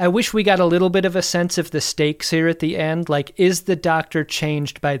we got a little bit of a sense of the stakes here at the end. Like, is the Doctor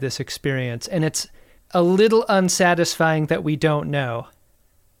changed by this experience? And it's a little unsatisfying that we don't know.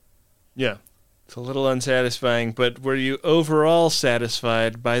 Yeah, it's a little unsatisfying, but were you overall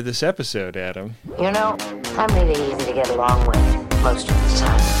satisfied by this episode, Adam? I'm really easy to get along with most of the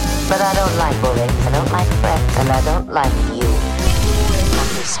time. But I don't like bullying, I don't like threats, and I don't like you.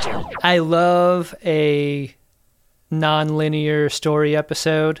 I love a non-linear story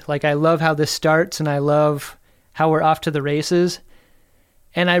episode. Like, I love how this starts, and I love how we're off to the races.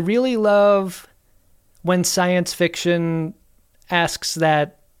 And I really love when science fiction asks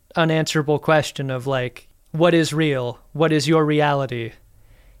that unanswerable question of, like, what is real? What is your reality?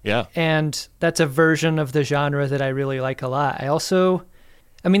 Yeah. And that's a version of the genre that I really like a lot.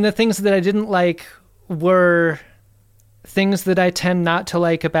 The things that I didn't like were things that I tend not to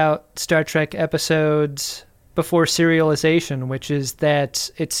like about Star Trek episodes before serialization, which is that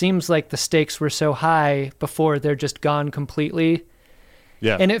it seems like the stakes were so high before they're just gone completely.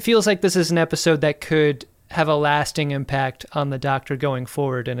 Yeah. And it feels like this is an episode that could have a lasting impact on the Doctor going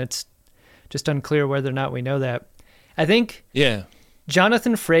forward, and it's just unclear whether or not we know that. I think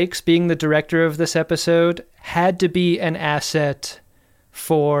Jonathan Frakes being the director of this episode had to be an asset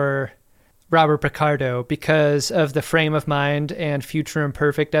for Robert Picardo because of the Frame of Mind and Future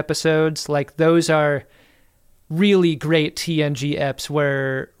Imperfect episodes. Like, those are really great TNG eps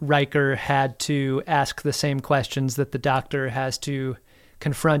where Riker had to ask the same questions that the Doctor has to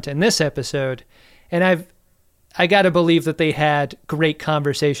confront in this episode. And I got to believe that they had great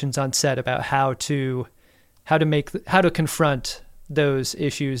conversations on set about how to confront those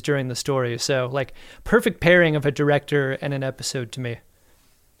issues during the story. So, like, perfect pairing of a director and an episode to me.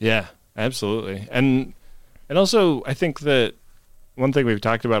 Yeah, absolutely. And also, I think that one thing we've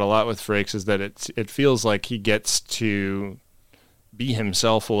talked about a lot with Frakes is that it feels like he gets to be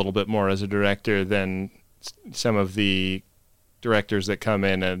himself a little bit more as a director than some of the directors that come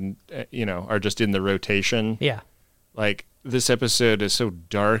in and, are just in the rotation. Yeah. Like, this episode is so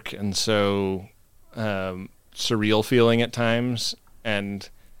dark and so surreal feeling at times, and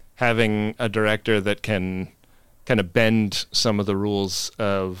having a director that can kind of bend some of the rules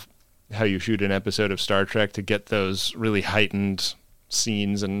of how you shoot an episode of Star Trek to get those really heightened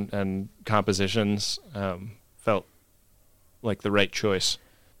scenes and compositions felt like the right choice.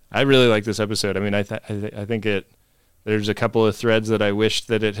 I really like this episode. I mean, I think there's a couple of threads that I wished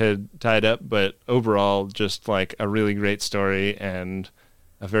that it had tied up, but overall, just like a really great story and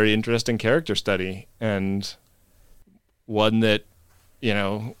a very interesting character study, and one that,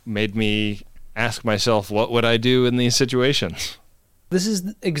 made me ask myself, what would I do in these situations? This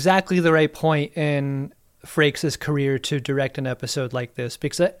is exactly the right point in Frakes' career to direct an episode like this,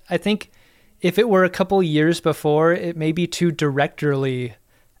 because I think if it were a couple years before, it may be too directorly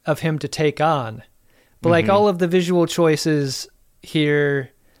of him to take on. But like, all of the visual choices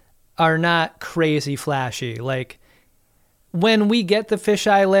here are not crazy flashy. Like, when we get the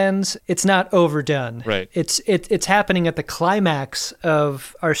fisheye lens, it's not overdone. Right. It's happening at the climax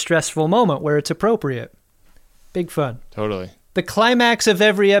of our stressful moment where it's appropriate. Big fun. Totally. The climax of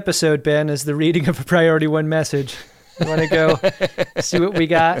every episode, Ben, is the reading of a Priority 1 message. You want to go see what we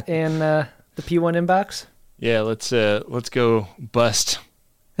got in the P1 inbox? Yeah, let's go bust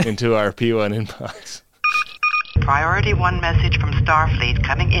into our P1 inbox. Priority 1 message from Starfleet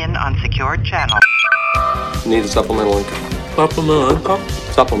coming in on secured channel. Need a supplemental income. Supplemental.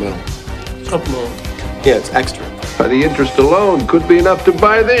 Yeah, it's extra. The interest alone could be enough to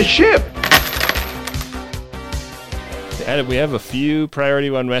buy this ship. We have a few Priority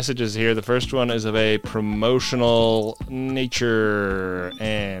One messages here. The first one is of a promotional nature,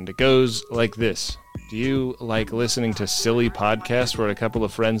 and it goes like this. Do you like listening to silly podcasts where a couple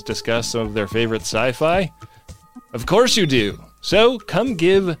of friends discuss some of their favorite sci-fi? Of course you do. So come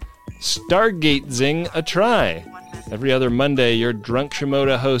give Stargate Zing a try. Every other Monday, your drunk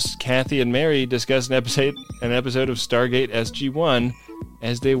Shimoda hosts Kathy and Mary discuss an episode of Stargate SG-1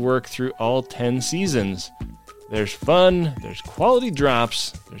 as they work through all 10 seasons. There's fun, there's quality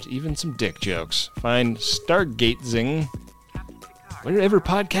drops, there's even some dick jokes. Find Stargate Zing wherever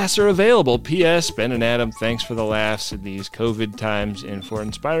podcasts are available. P.S. Ben and Adam, thanks for the laughs in these COVID times and for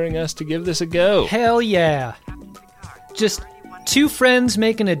inspiring us to give this a go. Hell yeah. Just two friends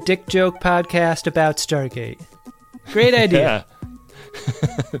making a dick joke podcast about Stargate. Great idea.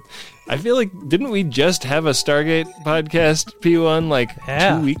 Yeah. I feel like, didn't we just have a Stargate podcast, P1, like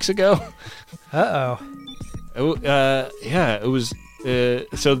 2 weeks ago? Uh-oh. Yeah, it was.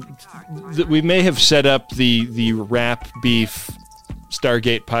 We may have set up the rap beef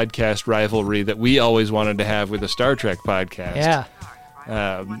Stargate podcast rivalry that we always wanted to have with a Star Trek podcast.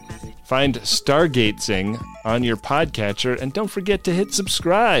 Yeah. Find Stargate Zing on your podcatcher, and don't forget to hit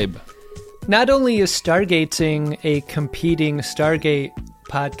subscribe. Not only is Stargate Zing a competing Stargate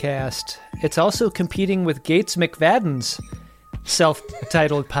podcast, it's also competing with Gates McFadden's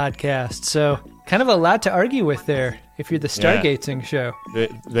self-titled podcast. So kind of a lot to argue with there if you're the Stargate Zing show.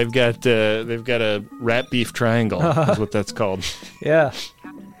 They've got a rat beef triangle is what that's called. Yeah.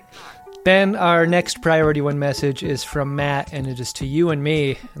 Ben, our next Priority One message is from Matt, and it is to you and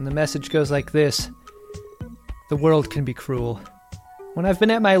me. And the message goes like this. The world can be cruel. When I've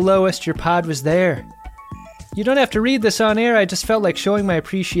been at my lowest, your pod was there. You don't have to read this on air. I just felt like showing my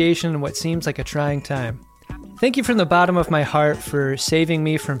appreciation in what seems like a trying time. Thank you from the bottom of my heart for saving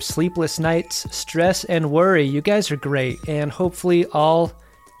me from sleepless nights, stress, and worry. You guys are great, and hopefully all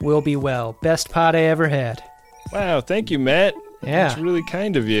will be well. Best pod I ever had. Wow, thank you, Matt. Yeah. That's really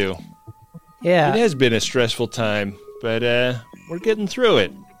kind of you. Yeah. It has been a stressful time, but we're getting through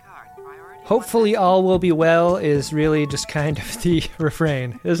it. Hopefully all will be well is really just kind of the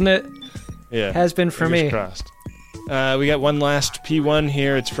refrain, isn't it? Yeah. Has been for me. Crossed. We got one last P1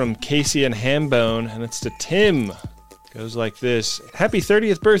 here. It's from Casey and Hambone, and it's to Tim. Goes like this. Happy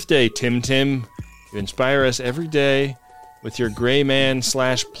 30th birthday, Tim. You inspire us every day with your gray man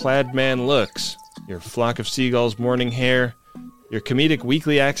 / plaid man looks, your flock of seagulls' morning hair, your comedic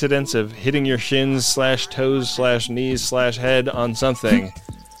weekly accidents of hitting your shins / toes / knees / head on something,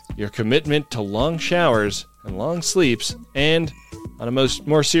 your commitment to long showers and long sleeps, and, on a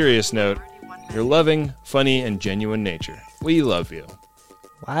more serious note, your loving, funny, and genuine nature. We love you.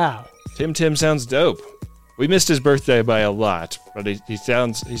 Wow. Tim sounds dope. We missed his birthday by a lot, but he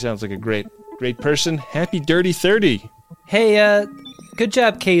sounds like a great person. Happy Dirty 30. Hey, good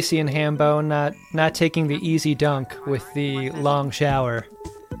job, Casey and Hambone, not taking the easy dunk with the long shower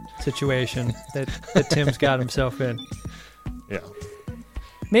situation that Tim's got himself in. Yeah.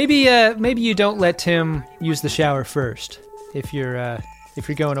 Maybe you don't let Tim use the shower first if you're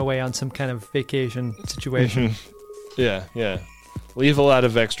going away on some kind of vacation situation. Yeah. Leave a lot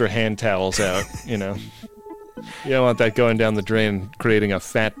of extra hand towels out, you know. You don't want that going down the drain, creating a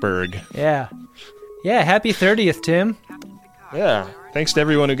fatberg. Yeah. Yeah, happy 30th, Tim. Yeah. Thanks to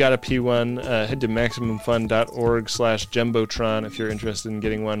everyone who got a P1. Head to MaximumFun.org/Jumbotron if you're interested in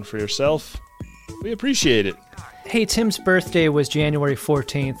getting one for yourself. We appreciate it. Hey, Tim's birthday was January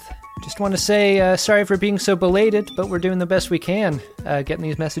 14th. Just want to say sorry for being so belated, but we're doing the best we can getting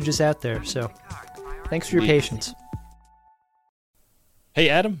these messages out there. So thanks for your patience. Hey,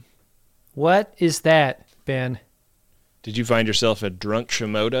 Adam. What is that, Ben? Did you find yourself a drunk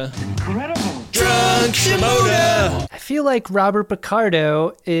Shimoda? Incredible. Drunk Shimoda! I feel like Robert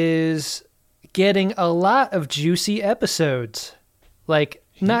Picardo is getting a lot of juicy episodes. Like,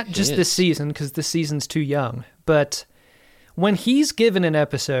 not just this season, because this season's too young, but when he's given an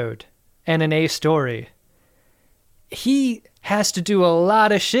episode and an A story, he has to do a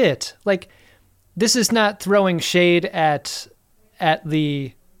lot of shit. Like, this is not throwing shade at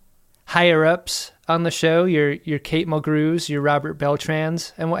the higher-ups on the show, your Kate Mulgrews, your Robert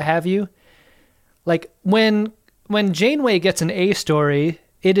Beltrans, and what have you. Like, when Janeway gets an A story,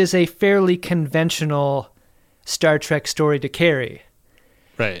 it is a fairly conventional Star Trek story to carry.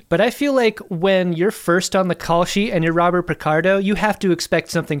 Right. But I feel like when you're first on the call sheet and you're Robert Picardo, you have to expect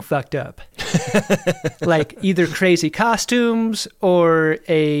something fucked up. Like either crazy costumes or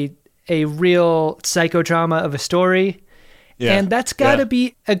a real psychodrama of a story. Yeah. And that's got to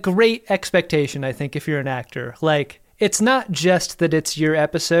be a great expectation, I think, if you're an actor. Like, it's not just that it's your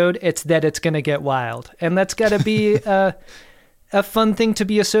episode, it's that it's going to get wild. And that's got to be a fun thing to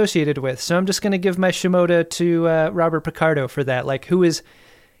be associated with. So I'm just going to give my Shimoda to Robert Picardo for that. Like,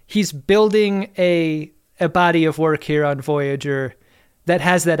 he's building a body of work here on Voyager that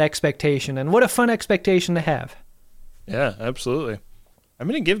has that expectation. And what a fun expectation to have. Yeah, absolutely. I'm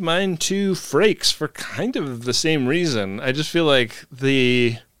going to give mine to Frakes for kind of the same reason. I just feel like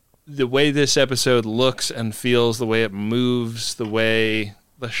the way this episode looks and feels, the way it moves, the way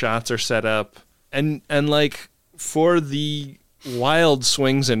the shots are set up, and like for the wild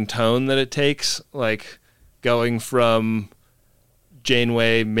swings in tone that it takes, like going from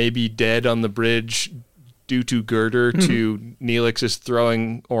Janeway maybe dead on the bridge due to Girder to Neelix is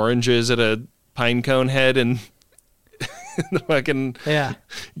throwing oranges at a pine cone head and the fucking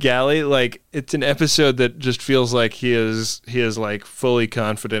galley. Like, it's an episode that just feels like he is like fully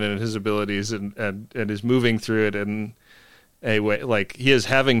confident in his abilities and is moving through it in a way, like he is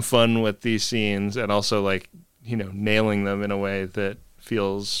having fun with these scenes and also, like, you know, nailing them in a way that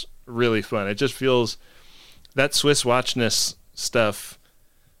feels really fun. It just feels that Swiss watchness stuff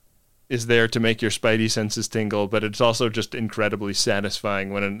is there to make your spidey senses tingle, but it's also just incredibly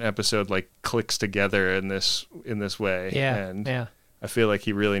satisfying when an episode like clicks together in this way. Yeah, and yeah. I feel like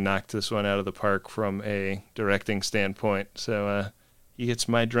he really knocked this one out of the park from a directing standpoint. So he gets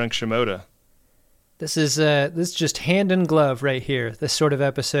my drunk Shimoda. This is just hand in glove right here. This sort of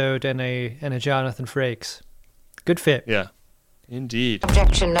episode and a Jonathan Frakes. Good fit. Yeah, indeed.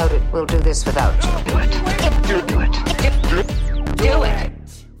 Objection noted. We'll do this without you. Do it. Do it.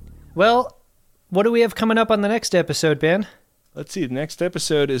 Well, what do we have coming up on the next episode, Ben? Let's see. The next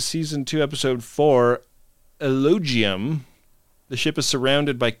episode is Season 2, Episode 4, Elogium. The ship is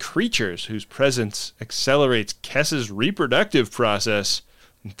surrounded by creatures whose presence accelerates Kess's reproductive process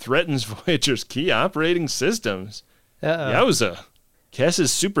and threatens Voyager's key operating systems. Yowza. Kess is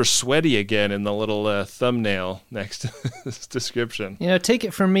super sweaty again in the little thumbnail next to this description. You know, take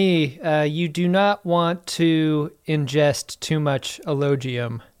it from me, you do not want to ingest too much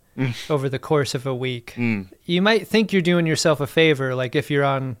Elogium over the course of a week. You might think you're doing yourself a favor, like if you're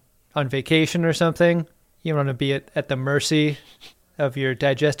on vacation or something, you want to be at the mercy of your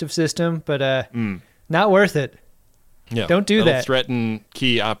digestive system, but not worth it. Yeah, don't do that. Threaten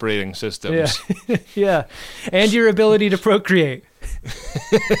key operating systems. Yeah, yeah, and your ability to procreate.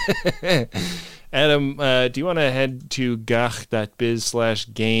 Adam, do you want to head to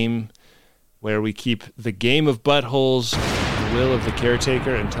gach.biz/game, where we keep the game of buttholes, the will of the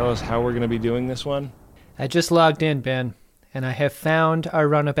caretaker, and tell us how we're going to be doing this one? I just logged in, Ben, and I have found our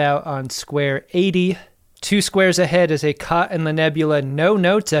runabout on square 80. 2 squares ahead is a Caught in the Nebula no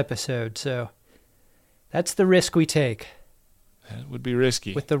notes episode, so that's the risk we take. That would be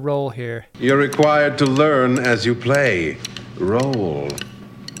risky. With the roll here. You're required to learn as you play. Roll.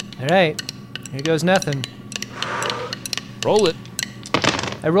 All right, here goes nothing. Roll it.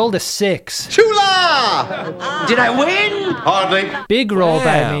 I rolled a 6. Chula! Did I win? Hardly. Big roll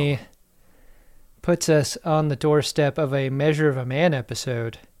by me. Puts us on the doorstep of a Measure of a Man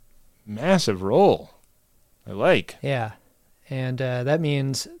episode. Massive roll. I like. Yeah. And that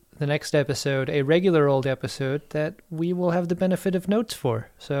means the next episode, a regular old episode that we will have the benefit of notes for.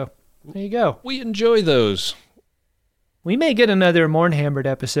 So there you go. We enjoy those. We may get another Mornhammered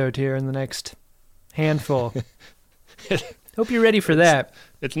episode here in the next handful. Hope you're ready for that.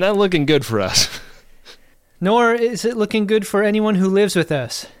 It's not looking good for us. Nor is it looking good for anyone who lives with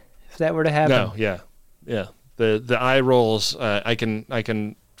us, if that were to happen. No, yeah. The eye rolls, I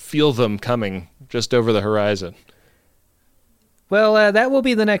can feel them coming just over the horizon. Well, that will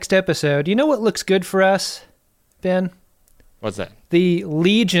be the next episode. You know what looks good for us, Ben? What's that? The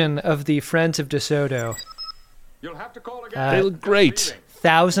Legion of the Friends of DeSoto. You'll have to call again. They look great.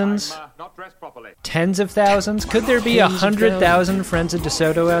 Thousands, tens of thousands. Could there be 100,000 Friends of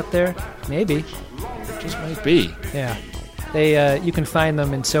DeSoto out there? Maybe. Just might be. Yeah. They you can find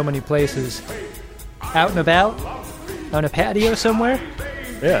them in so many places. Out and about, on a patio somewhere.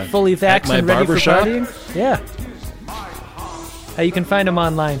 Yeah. Fully vaxxed and ready for shop. partying. Yeah. You can find them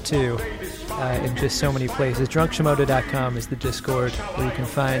online too, in just so many places. DrunkShimoda.com is the Discord where you can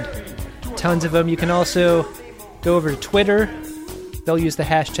find tons of them. You can also go over to Twitter. They'll use the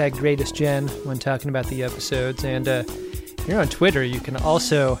hashtag GreatestGen when talking about the episodes. And if you're on Twitter, you can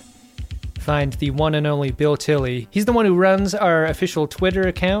also find the one and only Bill Tilley. He's the one who runs our official Twitter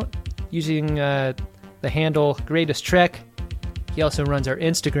account using the handle GreatestTrek. He also runs our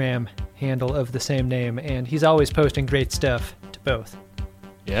Instagram handle of the same name, and he's always posting great stuff to both.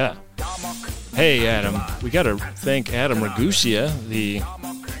 Yeah. Hey, Adam, we got to thank Adam Ragusia, the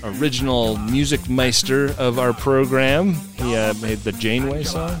original music meister of our program. He made the Janeway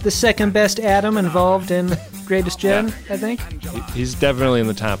song. The second best Adam involved in Greatest Gen, I think. He's definitely in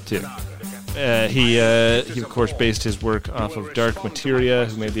the top 2. He of course based his work off of Dark Materia,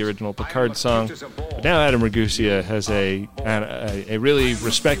 who made the original Picard song. But now Adam Ragusia has a really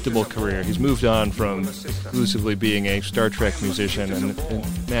respectable career. He's moved on from exclusively being a Star Trek musician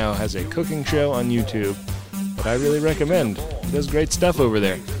and now has a cooking show on YouTube that I really recommend. He does great stuff over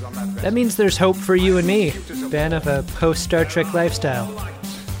there. That means there's hope for you and me, Ben, of a post-Star Trek lifestyle.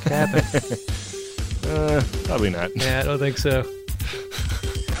 Could happen. Probably not. Yeah, I don't think so.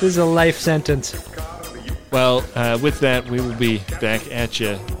 This is a life sentence. Well, with that, we will be back at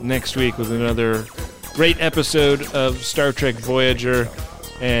you next week with another great episode of Star Trek Voyager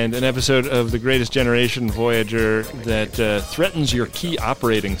and an episode of The Greatest Generation Voyager that threatens your key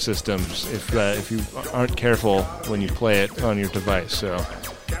operating systems if you aren't careful when you play it on your device. So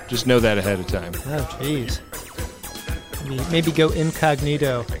just know that ahead of time. Oh, jeez. Maybe go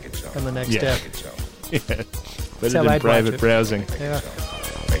incognito on the next step. Yeah. Better than private browsing. Yeah.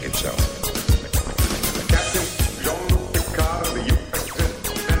 Make it so.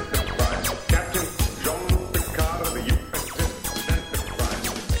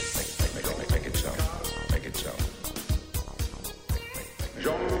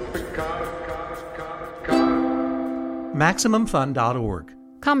 MaximumFun.org.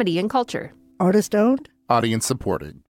 Comedy and culture. Artist owned. Audience supported.